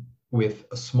with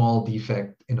a small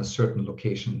defect in a certain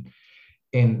location.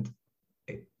 And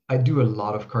I do a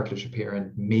lot of cartilage repair,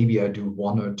 and maybe I do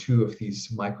 1 or 2 of these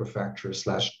microfractures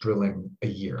 / drilling a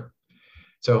year.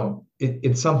 So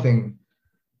it's something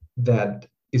that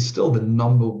is still the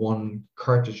 #1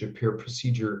 cartilage repair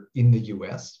procedure in the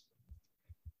US.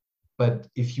 But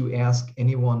if you ask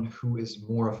anyone who is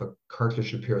more of a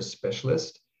cartilage repair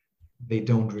specialist, they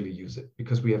don't really use it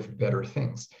because we have better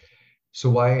things. So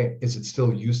why is it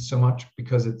still used so much?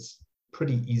 Because it's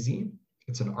pretty easy.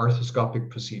 It's an arthroscopic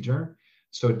procedure.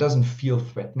 So it doesn't feel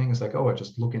threatening. It's like, oh, I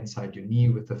just look inside your knee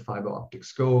with the fiber optic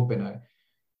scope and I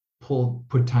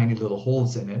put tiny little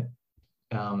holes in it,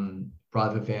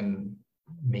 rather than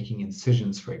making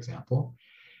incisions, for example.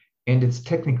 And it's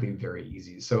technically very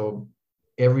easy. So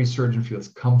every surgeon feels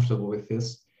comfortable with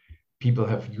this. People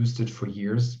have used it for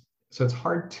years. So it's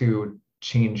hard to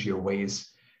change your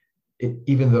ways,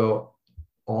 even though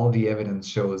all the evidence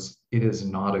shows it is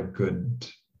not a good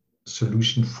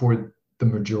solution for the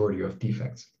majority of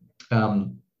defects.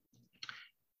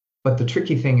 But the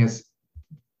tricky thing is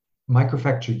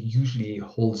microfracture usually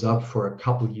holds up for a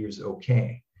couple of years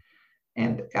okay.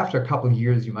 And after a couple of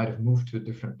years, you might have moved to a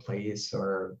different place,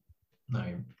 or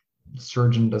the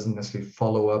surgeon doesn't necessarily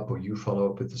follow up, or you follow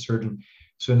up with the surgeon.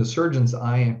 So in the surgeon's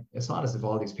eye, it's not as if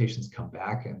all these patients come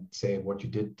back and say what you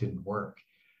did didn't work,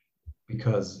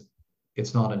 because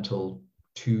it's not until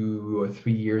 2 or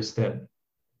 3 years that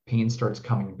pain starts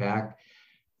coming back,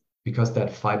 because that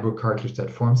fibrocartilage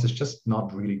that forms is just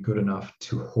not really good enough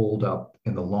to hold up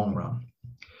in the long run.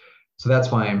 So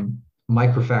that's why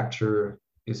microfracture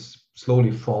is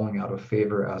slowly falling out of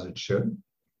favor, as it should.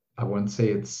 I wouldn't say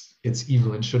it's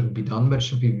evil and shouldn't be done, but it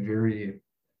should be very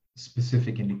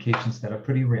specific indications that are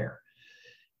pretty rare.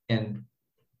 And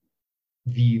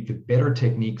the better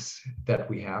techniques that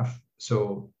we have,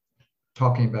 so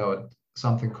talking about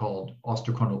something called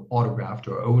osteochondral autograft,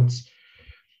 or OATS,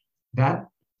 that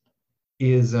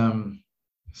is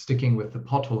sticking with the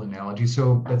pothole analogy.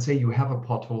 So let's say you have a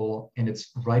pothole and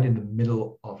it's right in the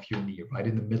middle of your knee, right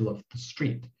in the middle of the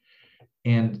street.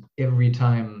 And every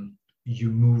time you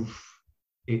move,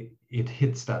 it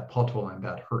hits that pothole and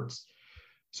that hurts.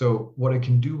 So what I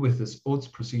can do with this OATS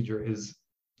procedure is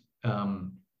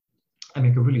I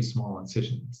make a really small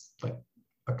incision, it's like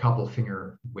a couple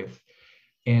finger width,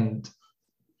 and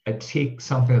I take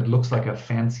something that looks like a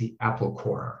fancy apple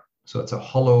core. So it's a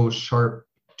hollow, sharp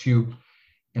tube,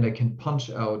 and I can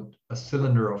punch out a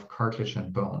cylinder of cartilage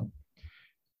and bone.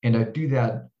 And I do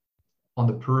that on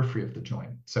the periphery of the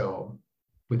joint. So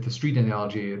with the street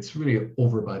analogy, it's really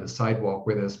over by the sidewalk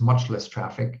where there's much less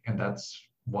traffic, and that's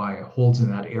why holes in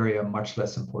that area are much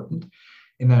less important.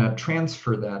 And then I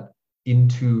transfer that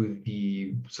into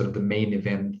the sort of the main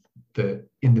event,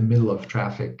 in the middle of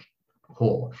traffic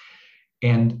hole.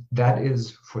 And that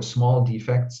is, for small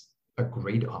defects, a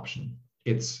great option.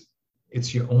 It's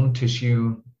your own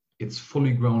tissue, it's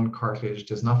fully grown cartilage.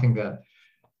 There's nothing that,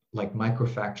 like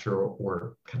microfracture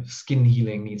or kind of skin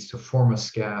healing, needs to form a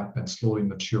scab and slowly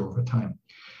mature over time.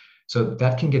 So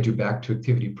that can get you back to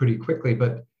activity pretty quickly.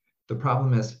 But the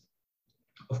problem is,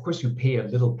 of course, you pay a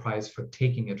little price for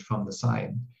taking it from the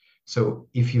side. So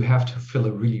if you have to fill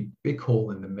a really big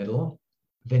hole in the middle,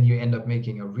 then you end up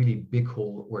making a really big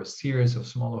hole or a series of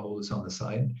smaller holes on the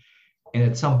side. And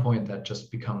at some point that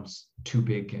just becomes too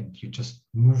big and you just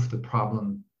move the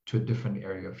problem to a different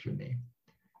area of your knee.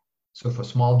 So for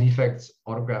small defects,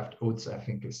 autograft OATS, I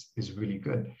think, is really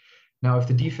good. Now, if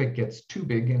the defect gets too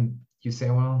big and you say,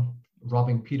 well,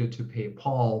 robbing Peter to pay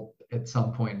Paul, at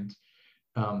some point,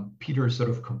 Peter sort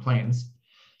of complains.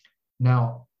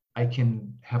 Now, I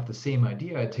can have the same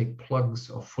idea. I take plugs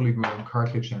of fully grown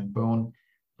cartilage and bone,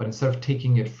 but instead of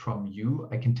taking it from you,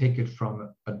 I can take it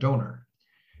from a donor.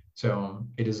 So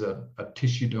it is a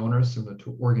tissue donor, similar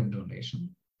to organ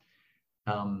donation.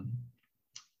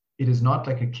 It is not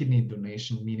like a kidney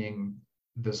donation, meaning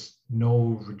there's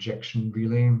no rejection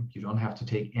really. You don't have to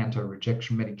take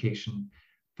anti-rejection medication.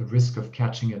 The risk of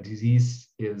catching a disease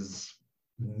is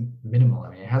minimal.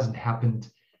 I mean, it hasn't happened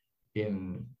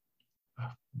in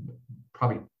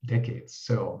probably decades.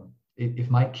 So if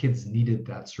my kids needed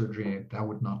that surgery, that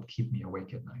would not keep me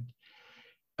awake at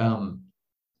night.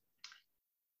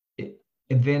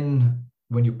 And then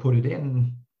when you put it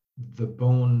in, the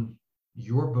bone,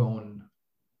 your bone,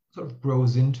 sort of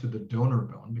grows into the donor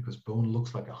bone, because bone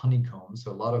looks like a honeycomb.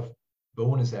 So a lot of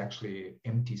bone is actually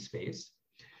empty space.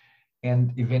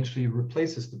 and eventually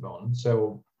replaces the bone.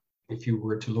 So if you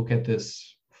were to look at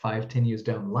this 5-10 years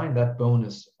down the line, that bone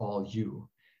is all you,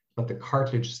 but the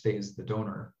cartilage stays the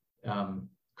donor.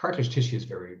 Cartilage tissue is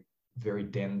very, very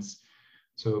dense.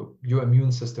 So your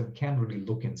immune system can't really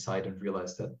look inside and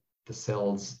realize that the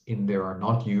cells in there are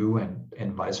not you,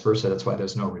 and vice versa. That's why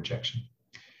there's no rejection.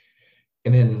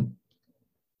 And then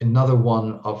another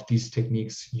one of these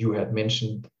techniques you had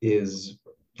mentioned is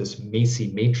this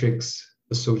Macy matrix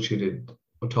associated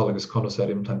autologous chondrocyte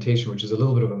implantation, which is a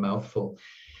little bit of a mouthful.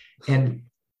 And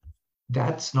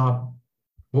that's not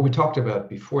what we talked about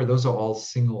before. Those are all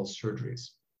single surgeries.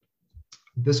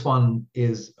 This one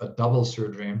is a double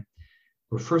surgery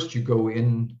where first you go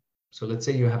in. So let's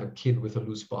say you have a kid with a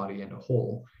loose body and a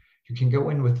hole. You can go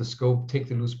in with the scope, take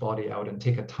the loose body out, and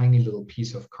take a tiny little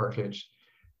piece of cartilage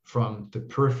from the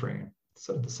periphery,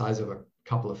 sort of the size of a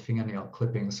couple of fingernail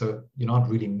clippings. So you're not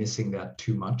really missing that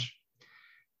too much.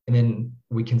 And then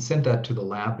we can send that to the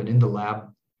lab. And in the lab,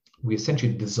 we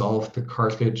essentially dissolve the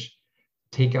cartilage,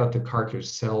 take out the cartilage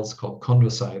cells called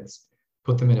chondrocytes,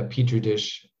 put them in a petri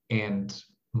dish, and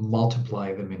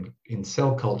multiply them in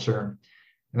cell culture.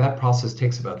 And that process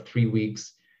takes about 3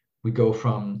 weeks. We go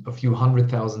from a few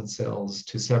 100,000 cells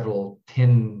to several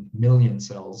 10 million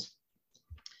cells.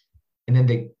 And then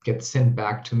they get sent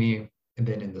back to me. And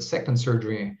then in the second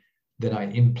surgery, then I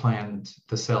implant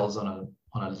the cells on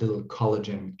a little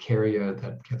collagen carrier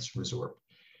that gets resorbed.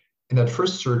 In that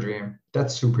first surgery,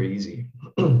 that's super easy.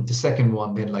 The second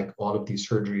one, then like all of these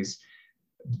surgeries,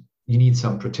 you need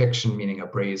some protection, meaning a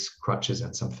brace, crutches,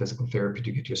 and some physical therapy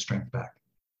to get your strength back.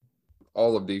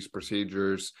 All of these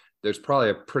procedures, there's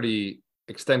probably a pretty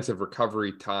extensive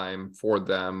recovery time for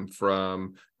them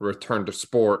from return to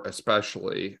sport,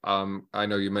 especially. I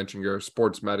know you mentioned you're a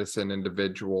sports medicine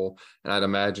individual, and I'd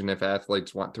imagine if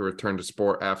athletes want to return to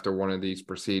sport after one of these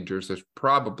procedures, there's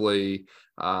probably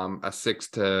a 6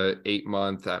 to 8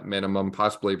 month at minimum,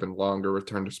 possibly even longer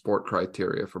return to sport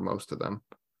criteria for most of them.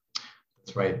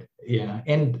 That's right. Yeah.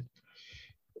 And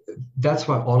that's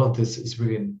why all of this is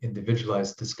really an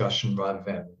individualized discussion rather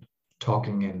than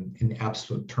talking in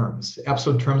absolute terms.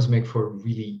 Absolute terms make for a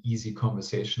really easy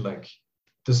conversation, like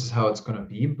this is how it's going to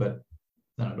be, but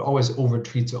it always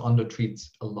overtreats or undertreats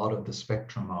a lot of the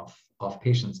spectrum of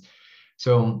patients.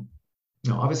 So,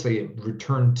 obviously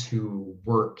return to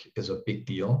work is a big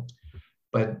deal,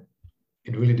 but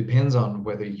it really depends on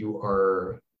whether you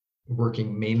are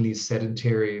working mainly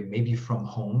sedentary, maybe from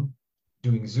home,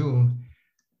 doing Zoom.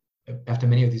 After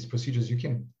many of these procedures, you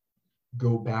can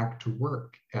go back to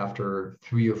work after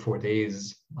 3 or 4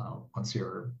 days, once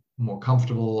you're more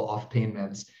comfortable off pain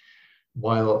meds.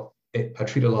 While I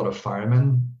treat a lot of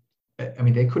firemen, I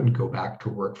mean, they couldn't go back to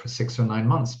work for 6 or 9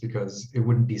 months because it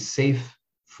wouldn't be safe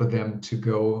for them to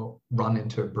go run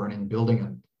into a burning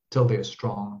building until they're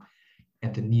strong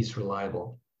and the knee's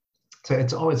reliable. So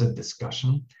it's always a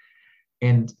discussion.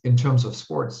 And in terms of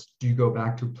sports, do you go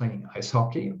back to playing ice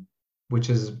hockey, which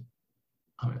is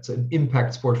it's an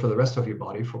impact sport for the rest of your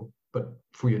body, but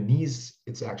for your knees,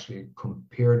 it's actually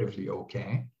comparatively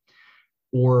okay?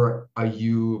 Or are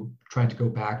you trying to go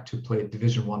back to play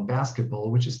Division I basketball,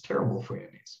 which is terrible for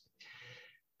your knees?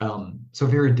 So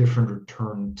very different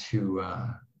return to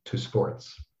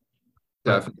sports.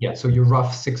 Definitely. Yeah, so your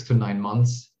rough 6 to 9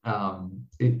 months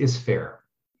is fair.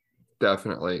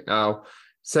 Definitely. Now,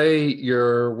 say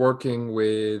you're working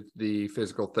with the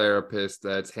physical therapist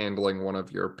that's handling one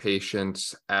of your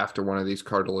patients after one of these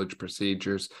cartilage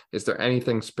procedures. Is there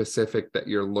anything specific that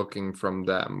you're looking from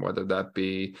them, whether that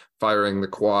be firing the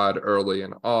quad early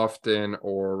and often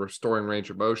or restoring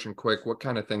range of motion quick? What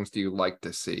kind of things do you like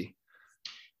to see?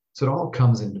 So it all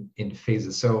comes in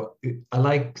phases. So I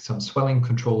like some swelling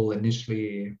control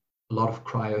initially, a lot of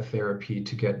cryotherapy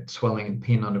to get swelling and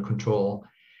pain under control.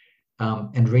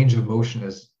 And range of motion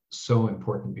is so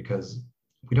important because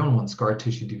we don't want scar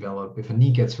tissue develop. If a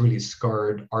knee gets really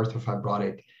scarred,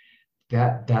 arthrofibrotic,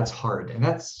 that's hard. And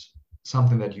that's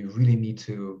something that you really need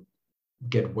to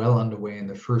get well underway in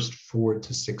the first 4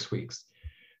 to 6 weeks.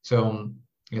 So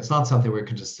it's not something where you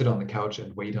can just sit on the couch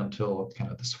and wait until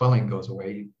kind of the swelling goes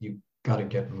away. You got to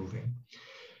get moving.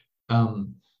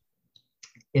 And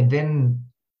then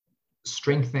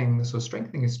strengthening. So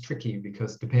strengthening is tricky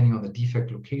because depending on the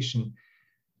defect location,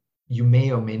 you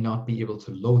may or may not be able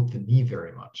to load the knee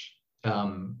very much.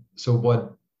 So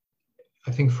what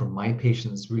I think for my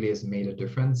patients really has made a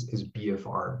difference is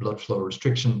BFR, blood flow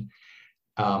restriction.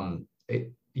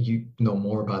 You know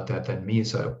more about that than me,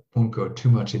 so I won't go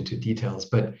too much into details,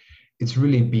 but it's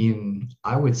really been,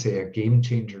 I would say, a game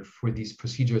changer for these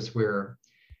procedures where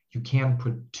you can't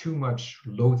put too much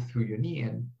load through your knee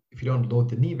and if you don't load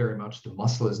the knee very much, the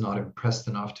muscle is not impressed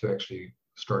enough to actually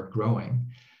start growing.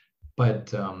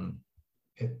 But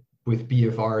with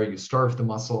BFR, you starve the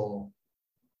muscle,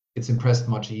 it's impressed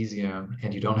much easier,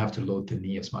 and you don't have to load the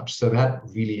knee as much. So that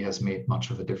really has made much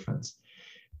of a difference.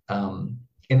 And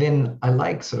then I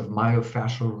like sort of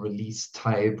myofascial release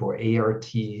type or ART,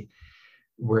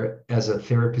 where as a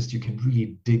therapist, you can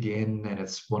really dig in, and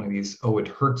it's one of these, oh, it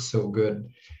hurts so good.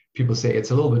 People say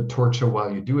it's a little bit torture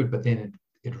while you do it, but then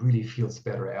it really feels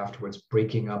better afterwards,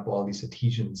 breaking up all these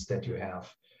adhesions that you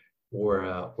have,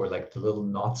 or like the little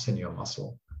knots in your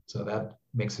muscle. So that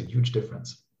makes a huge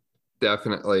difference.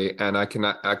 Definitely. And I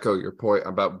cannot echo your point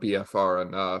about BFR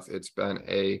enough. It's been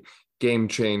a game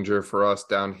changer for us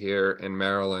down here in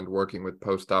Maryland working with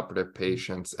post-operative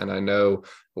patients. And I know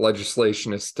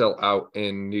legislation is still out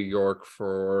in New York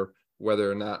for whether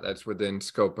or not that's within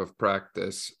scope of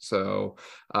practice. So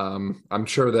I'm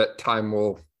sure that time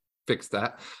will fix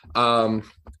that.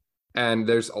 And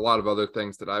there's a lot of other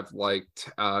things that I've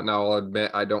liked. Now, I'll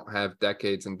admit I don't have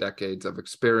decades and decades of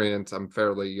experience. I'm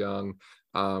fairly young,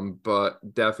 but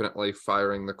definitely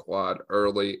firing the quad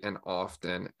early and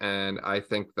often. And I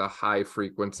think the high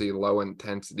frequency, low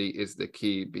intensity is the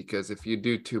key, because if you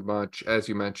do too much, as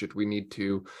you mentioned, we need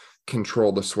to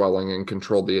control the swelling and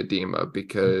control the edema,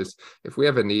 because if we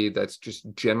have a knee that's just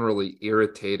generally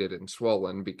irritated and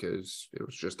swollen because it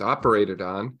was just operated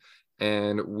on,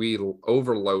 and we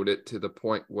overload it to the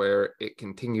point where it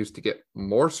continues to get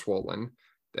more swollen,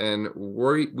 then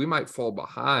we might fall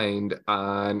behind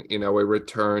on, a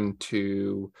return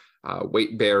to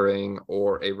weight bearing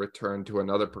or a return to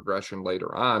another progression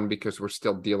later on, because we're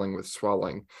still dealing with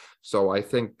swelling. So I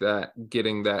think that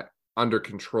getting that under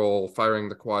control, firing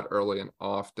the quad early and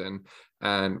often,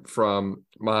 and from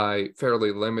my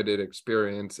fairly limited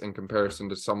experience in comparison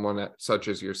to someone such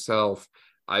as yourself,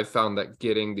 I found that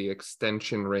getting the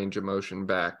extension range of motion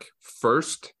back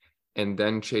first and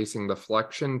then chasing the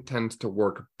flexion tends to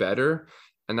work better.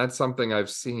 And that's something I've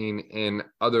seen in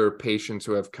other patients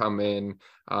who have come in,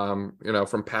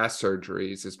 from past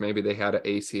surgeries, is maybe they had an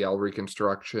ACL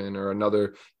reconstruction or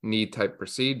another knee type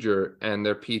procedure, and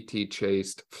their PT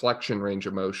chased flexion range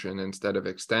of motion instead of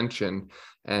extension.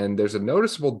 And there's a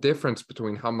noticeable difference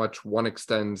between how much one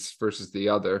extends versus the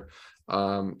other.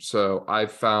 So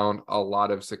I've found a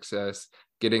lot of success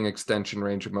getting extension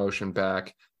range of motion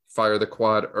back, fire the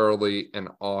quad early and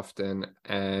often,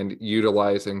 and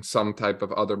utilizing some type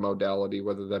of other modality,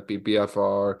 whether that be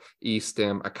BFR,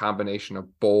 E-stim, a combination of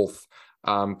both,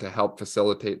 to help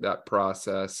facilitate that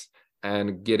process,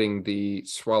 and getting the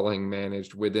swelling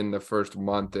managed within the first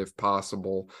month if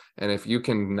possible. And if you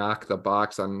can knock the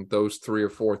box on those 3 or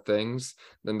 4 things,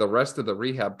 then the rest of the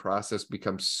rehab process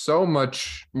becomes so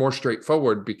much more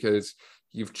straightforward, because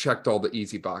you've checked all the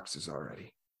easy boxes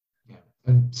already. Yeah,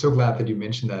 I'm so glad that you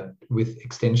mentioned that with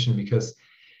extension, because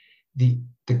the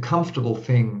comfortable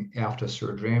thing after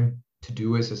surgery to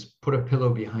do is put a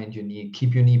pillow behind your knee,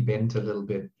 keep your knee bent a little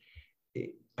bit.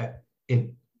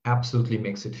 It absolutely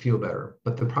makes it feel better.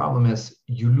 But the problem is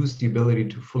you lose the ability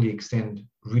to fully extend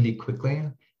really quickly,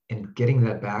 and getting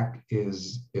that back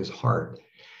is hard.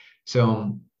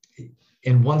 So,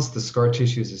 and once the scar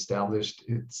tissue is established,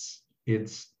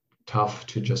 it's tough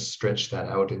to just stretch that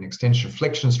out in extension.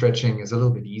 Flexion stretching is a little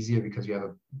bit easier because you have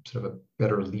a sort of a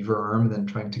better lever arm than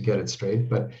trying to get it straight.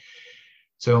 But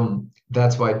so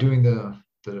that's why doing the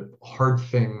hard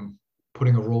thing,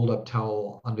 putting a rolled up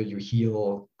towel under your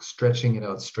heel, stretching it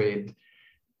out straight,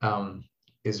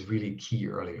 is really key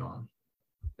early on.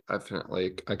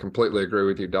 Definitely. I completely agree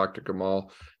with you, Dr. Gamal.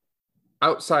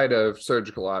 Outside of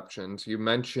surgical options, you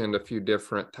mentioned a few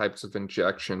different types of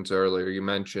injections earlier. You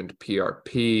mentioned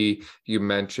PRP, you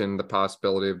mentioned the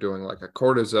possibility of doing like a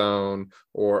cortisone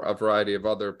or a variety of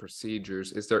other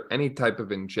procedures. Is there any type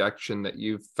of injection that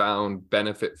you've found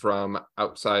benefit from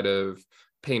outside of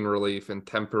pain relief and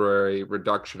temporary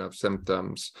reduction of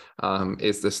symptoms?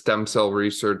 Is the stem cell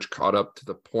research caught up to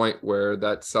the point where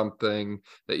that's something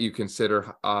that you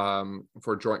consider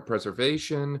for joint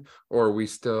preservation, or are we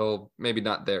still maybe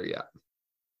not there yet?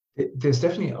 There's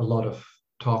definitely a lot of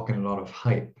talk and a lot of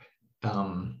hype.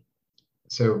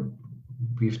 So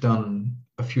we've done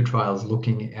a few trials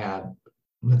looking at,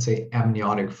 let's say,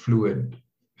 amniotic fluid,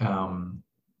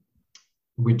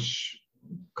 which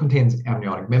contains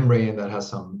amniotic membrane that has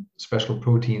some special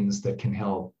proteins that can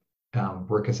help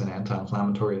work as an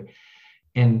anti-inflammatory,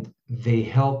 and they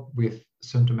help with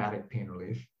symptomatic pain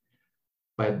relief.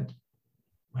 But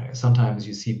sometimes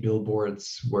you see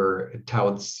billboards where it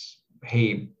touts,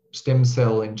 hey, stem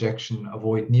cell injection,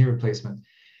 avoid knee replacement.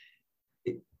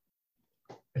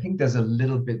 I think there's a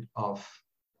little bit of,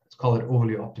 it's call it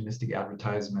overly optimistic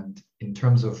advertisement in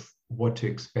terms of what to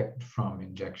expect from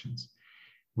injections.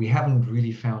 We haven't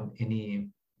really found any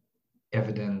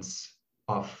evidence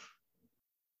of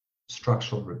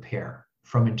structural repair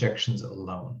from injections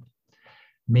alone.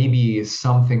 Maybe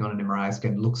something on an MRI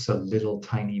scan looks a little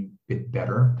tiny bit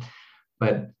better,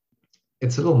 but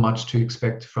it's a little much to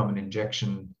expect from an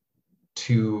injection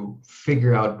to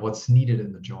figure out what's needed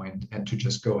in the joint and to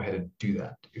just go ahead and do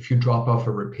that. If you drop off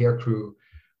a repair crew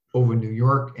over New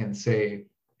York and say,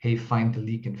 hey, find the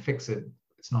leak and fix it,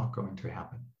 it's not going to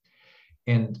happen.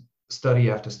 And study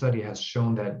after study has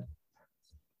shown that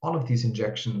all of these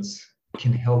injections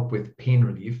can help with pain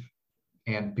relief,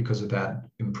 and because of that,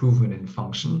 improvement in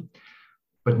function,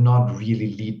 but not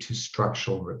really lead to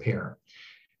structural repair,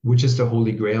 which is the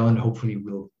holy grail. And hopefully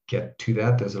we'll get to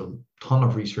that. There's a ton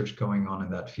of research going on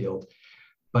in that field.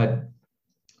 But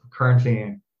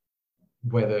currently,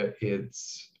 whether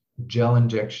it's gel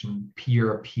injection,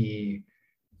 PRP,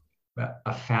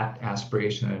 a fat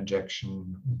aspiration and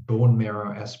injection, bone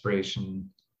marrow aspiration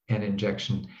and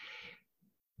injection,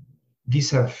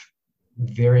 these have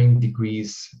varying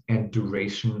degrees and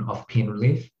duration of pain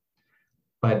relief.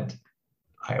 But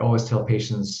I always tell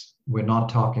patients, we're not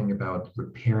talking about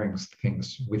repairing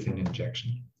things with an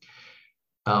injection.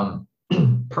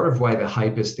 Part of why the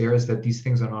hype is there is that these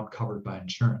things are not covered by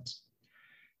insurance.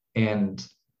 And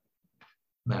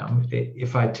now,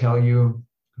 if I tell you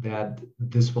that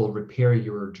this will repair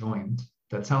your joint,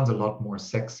 that sounds a lot more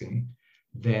sexy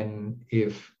than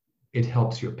if it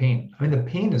helps your pain. I mean, the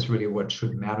pain is really what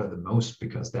should matter the most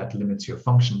because that limits your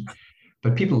function.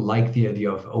 But people like the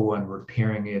idea of, oh, I'm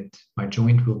repairing it. My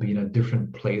joint will be in a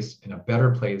different place, in a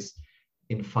better place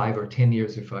in 5 or 10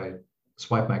 years if I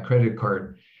swipe my credit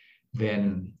card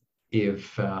than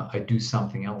if I do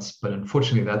something else. But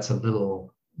unfortunately, that's a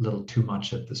little too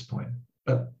much at this point.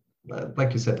 But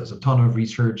like you said, there's a ton of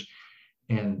research,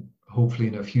 and hopefully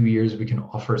in a few years, we can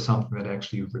offer something that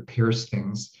actually repairs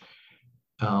things.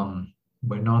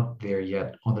 We're not there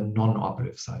yet on the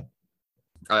non-operative side.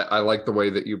 I like the way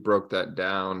that you broke that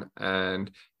down.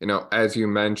 And, as you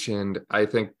mentioned, I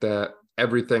think that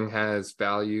everything has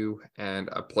value and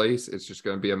a place. It's just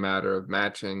going to be a matter of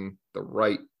matching the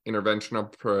right intervention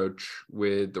approach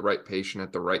with the right patient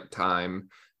at the right time.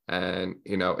 And,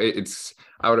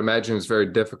 I would imagine it's very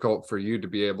difficult for you to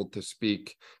be able to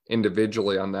speak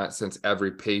individually on that since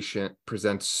every patient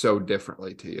presents so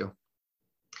differently to you.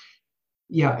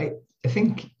 Yeah, I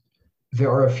think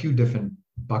there are a few different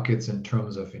buckets in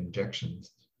terms of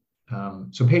injections.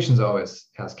 So patients always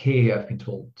ask, hey, I've been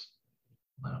told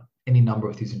any number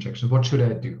of these injections, what should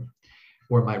I do?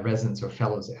 Or my residents or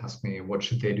fellows ask me, what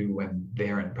should they do when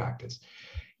they're in practice?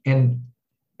 And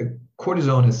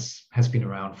cortisone has been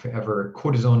around forever.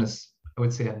 Cortisone is, I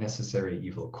would say, a necessary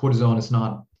evil. Cortisone is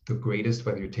not the greatest,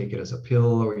 whether you take it as a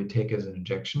pill or you take it as an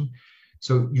injection.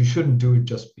 So you shouldn't do it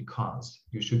just because.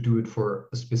 You should do it for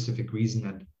a specific reason.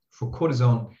 And for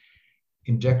cortisone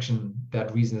injection,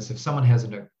 that reason is if someone has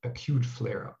an acute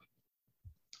flare-up.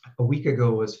 A week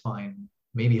ago was fine,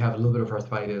 maybe have a little bit of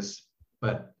arthritis,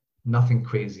 but nothing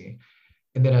crazy.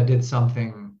 And then I did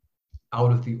something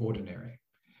out of the ordinary.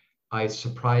 I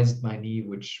surprised my knee,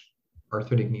 which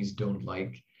arthritic knees don't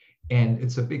like, and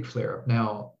it's a big flare-up.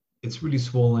 Now, it's really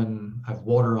swollen. I have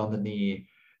water on the knee.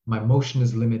 My motion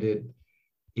is limited.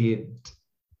 It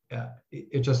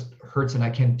just hurts and I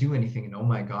can't do anything. And oh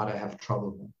my God, I have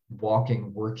trouble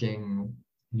walking, working,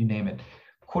 you name it.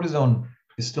 Cortisone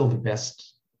is still the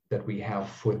best that we have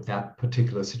for that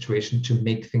particular situation to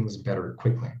make things better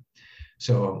quickly.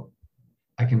 So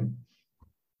I can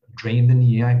drain the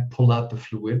knee, I pull out the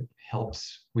fluid,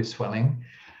 helps with swelling.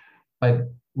 But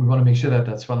we want to make sure that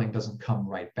that swelling doesn't come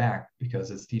right back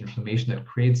because it's the inflammation that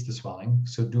creates the swelling.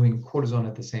 So doing cortisone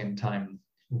at the same time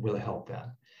will help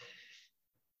that.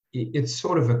 It's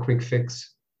sort of a quick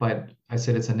fix, but I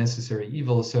said it's a necessary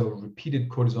evil. So repeated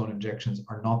cortisone injections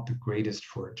are not the greatest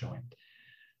for a joint.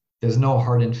 There's no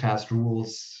hard and fast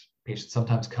rules. Patients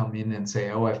sometimes come in and say,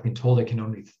 oh, I've been told I can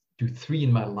only do 3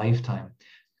 in my lifetime.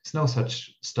 There's no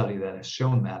such study that has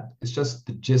shown that. It's just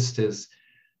the gist is,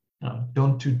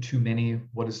 don't do too many.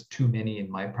 What is too many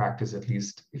in my practice, at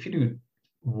least? If you do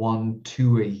 1,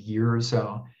 2 a year or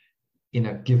so in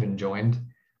a given joint,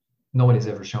 nobody's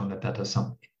ever shown that that does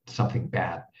something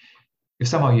bad. If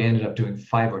somehow you ended up doing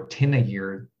 5 or 10 a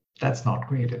year, that's not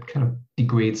great. It kind of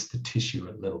degrades the tissue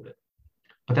a little bit.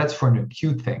 But that's for an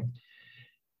acute thing.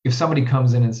 If somebody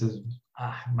comes in and says,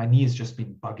 my knee has just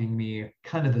been bugging me,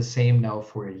 kind of the same now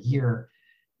for a year,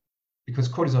 because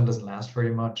cortisone doesn't last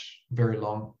very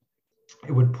long,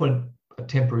 it would put a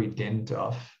temporary dent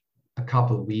of a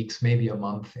couple of weeks, maybe a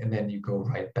month, and then you go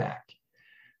right back.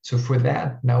 So for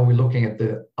that, now we're looking at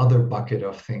the other bucket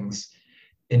of things.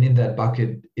 And in that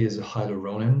bucket is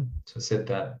hyaluronan. So I said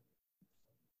that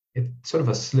it's sort of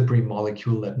a slippery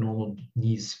molecule that normal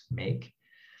knees make.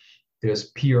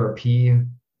 There's PRP.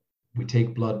 We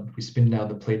take blood, we spin down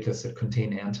the platelets that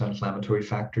contain anti-inflammatory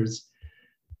factors.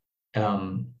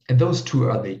 And those two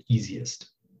are the easiest.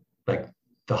 Like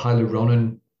the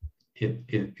hyaluronan,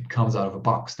 it comes out of a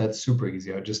box. That's super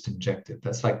easy. I just inject it.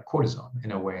 That's like cortisone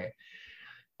in a way.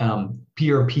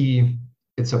 PRP,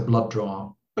 it's a blood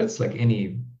draw, but it's like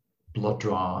any blood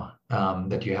draw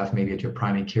that you have maybe at your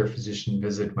primary care physician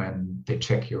visit when they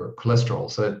check your cholesterol.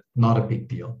 So not a big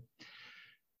deal.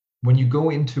 When you go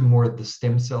into more the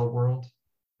stem cell world,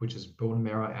 which is bone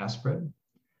marrow aspirin,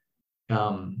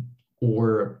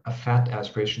 or a fat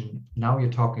aspiration, now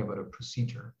you're talking about a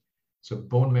procedure. So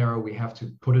bone marrow, we have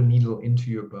to put a needle into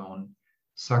your bone,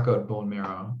 suck out bone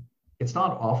marrow. It's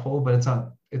not awful, but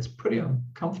it's pretty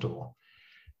uncomfortable.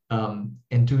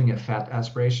 And doing a fat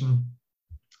aspiration,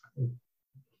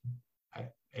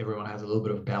 everyone has a little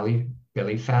bit of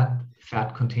belly fat.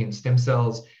 Fat contains stem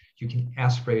cells. You can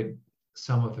aspirate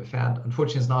some of the fat.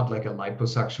 Unfortunately, it's not like a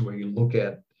liposuction where you look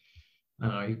at,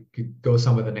 you could go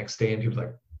somewhere the next day and people are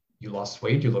like, you lost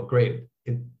weight, you look great.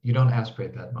 You don't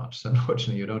aspirate that much. So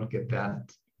unfortunately, you don't get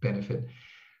that benefit.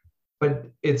 But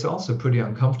it's also pretty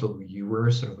uncomfortable. You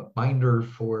wear sort of a binder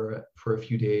for a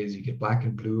few days, you get black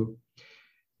and blue.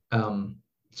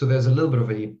 So there's a little bit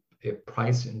of a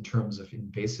price in terms of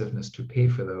invasiveness to pay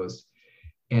for those.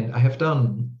 And I have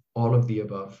done all of the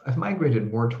above. I've migrated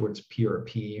more towards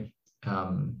PRP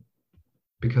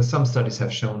because some studies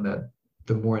have shown that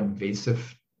the more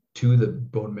invasive to the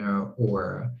bone marrow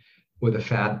or the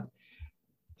fat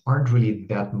aren't really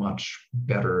that much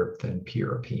better than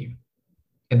PRP.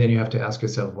 And then you have to ask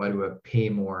yourself, why do I pay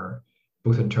more,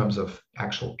 both in terms of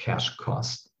actual cash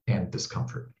cost and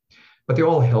discomfort? But they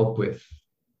all help with,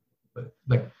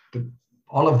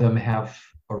 all of them have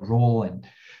a role, and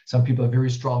some people are very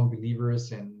strong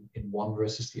believers in one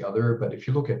versus the other. But if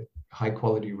you look at high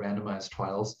quality randomized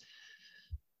trials,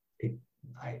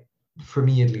 for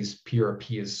me at least,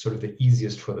 PRP is sort of the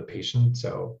easiest for the patient.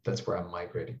 So that's where I'm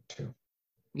migrating to.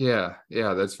 Yeah,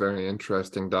 that's very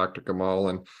interesting, Dr. Gamal.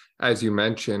 And as you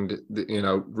mentioned,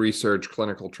 research,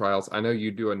 clinical trials, I know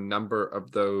you do a number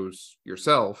of those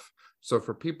yourself. So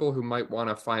for people who might want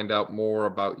to find out more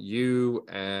about you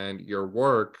and your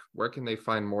work, where can they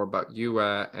find more about you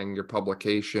at and your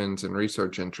publications and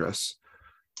research interests?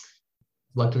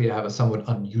 Luckily, I have a somewhat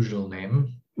unusual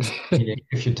name.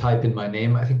 If you type in my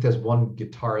name, I think there's one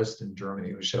guitarist in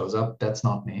Germany who shows up. That's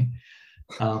not me.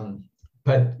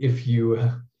 But if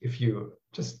you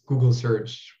just Google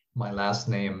search my last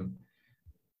name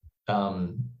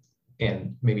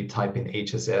and maybe type in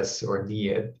HSS or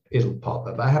knee, it'll pop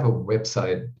up. I have a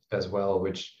website as well,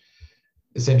 which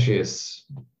essentially is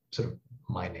sort of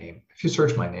my name. If you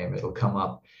search my name, it'll come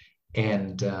up,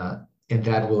 and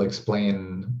that will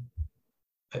explain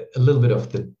a little bit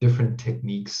of the different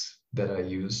techniques that I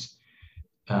use.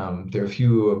 There are a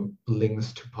few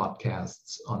links to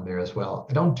podcasts on there as well.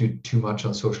 I don't do too much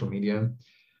on social media.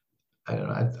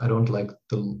 I don't like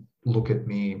to look at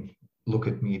me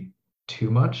too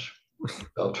much.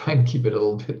 I'll try and keep it a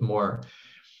little bit more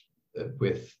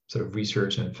with sort of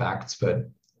research and facts, but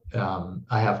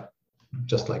I have,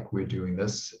 just like we're doing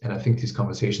this, and I think these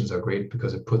conversations are great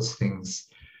because it puts things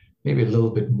maybe a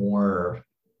little bit more,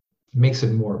 makes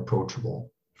it more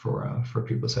approachable for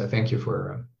people. So I thank you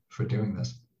for doing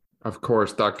this. Of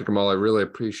course, Dr. Gamal, I really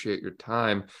appreciate your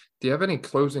time. Do you have any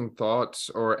closing thoughts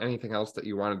or anything else that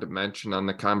you wanted to mention on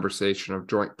the conversation of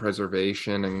joint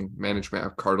preservation and management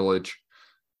of cartilage?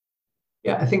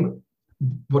 Yeah, I think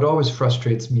what always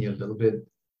frustrates me a little bit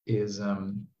is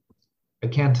I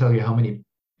can't tell you how many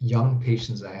young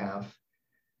patients I have,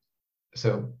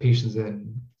 so patients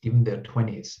in even their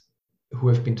 20s, who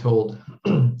have been told,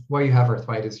 well, you have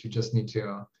arthritis, you just need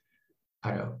to,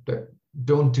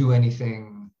 don't do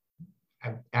anything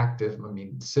active. I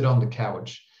mean, sit on the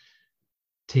couch,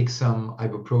 take some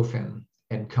ibuprofen,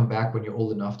 and come back when you're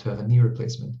old enough to have a knee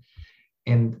replacement.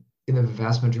 And in the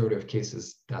vast majority of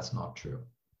cases, that's not true.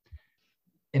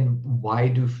 And why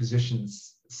do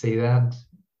physicians say that?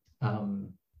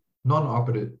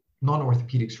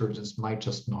 Non-orthopedic surgeons might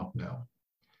just not know.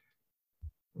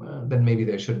 Well, then maybe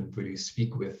they shouldn't really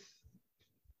speak with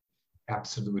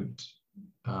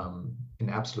in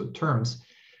absolute terms.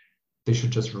 They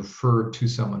should just refer to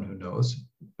someone who knows.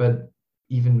 But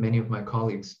even many of my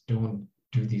colleagues don't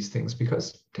do these things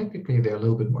because technically they're a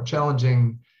little bit more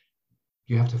challenging.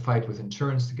 you have to fight with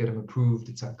insurance to get them approved.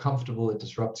 It's uncomfortable. It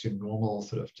disrupts your normal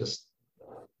sort of just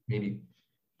maybe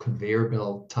conveyor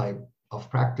belt type of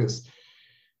practice.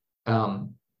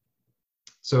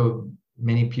 So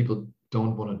many people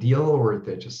don't want to deal, or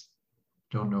they just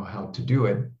don't know how to do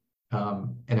it.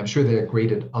 And I'm sure they're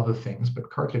great at other things, but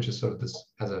cartilage is sort of this,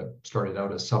 started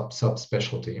out as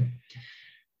subspecialty.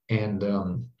 And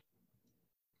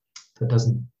that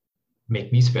doesn't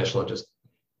make me special. I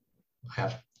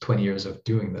have 20 years of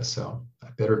doing this, so I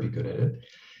better be good at it.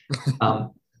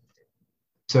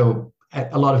 So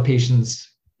a lot of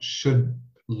patients should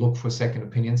look for second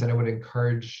opinions, and I would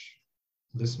encourage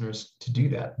listeners to do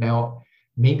that. Now,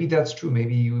 maybe that's true.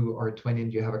 Maybe you are 20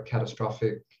 and you have a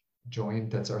catastrophic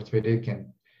joint that's arthritic, and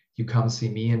you come see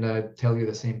me and I tell you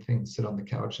the same thing: sit on the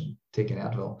couch and take an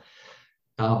Advil.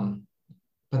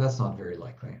 But that's not very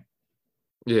likely.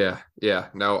 Yeah.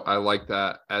 No, I like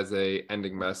that as a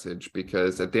ending message,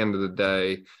 because at the end of the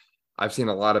day, I've seen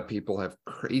a lot of people have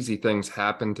crazy things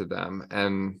happen to them,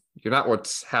 and you're not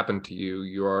what's happened to you.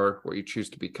 You are what you choose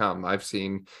to become. I've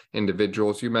seen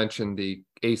individuals, you mentioned the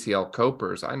ACL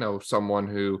copers. I know someone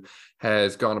who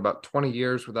has gone about 20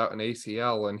 years without an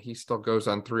ACL, and he still goes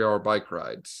on 3-hour bike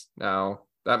rides. Now,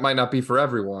 that might not be for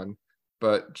everyone,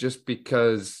 but just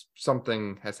because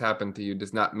something has happened to you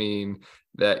does not mean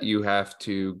that you have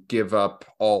to give up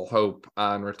all hope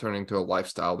on returning to a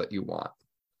lifestyle that you want.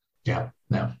 Yeah,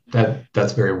 no,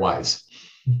 that's very wise.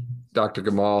 Dr.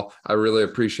 Gamal, I really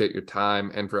appreciate your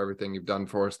time and for everything you've done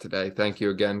for us today. Thank you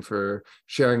again for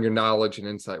sharing your knowledge and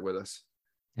insight with us.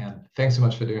 Yeah, thanks so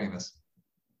much for doing this.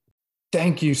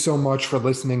 Thank you so much for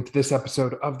listening to this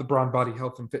episode of the Brawn Body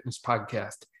Health and Fitness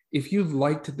Podcast. If you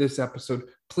liked this episode,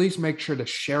 please make sure to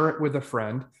share it with a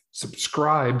friend,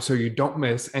 subscribe so you don't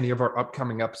miss any of our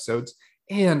upcoming episodes,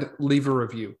 and leave a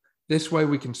review. This way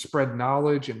we can spread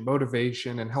knowledge and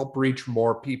motivation and help reach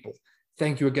more people.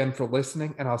 Thank you again for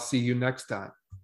listening, and I'll see you next time.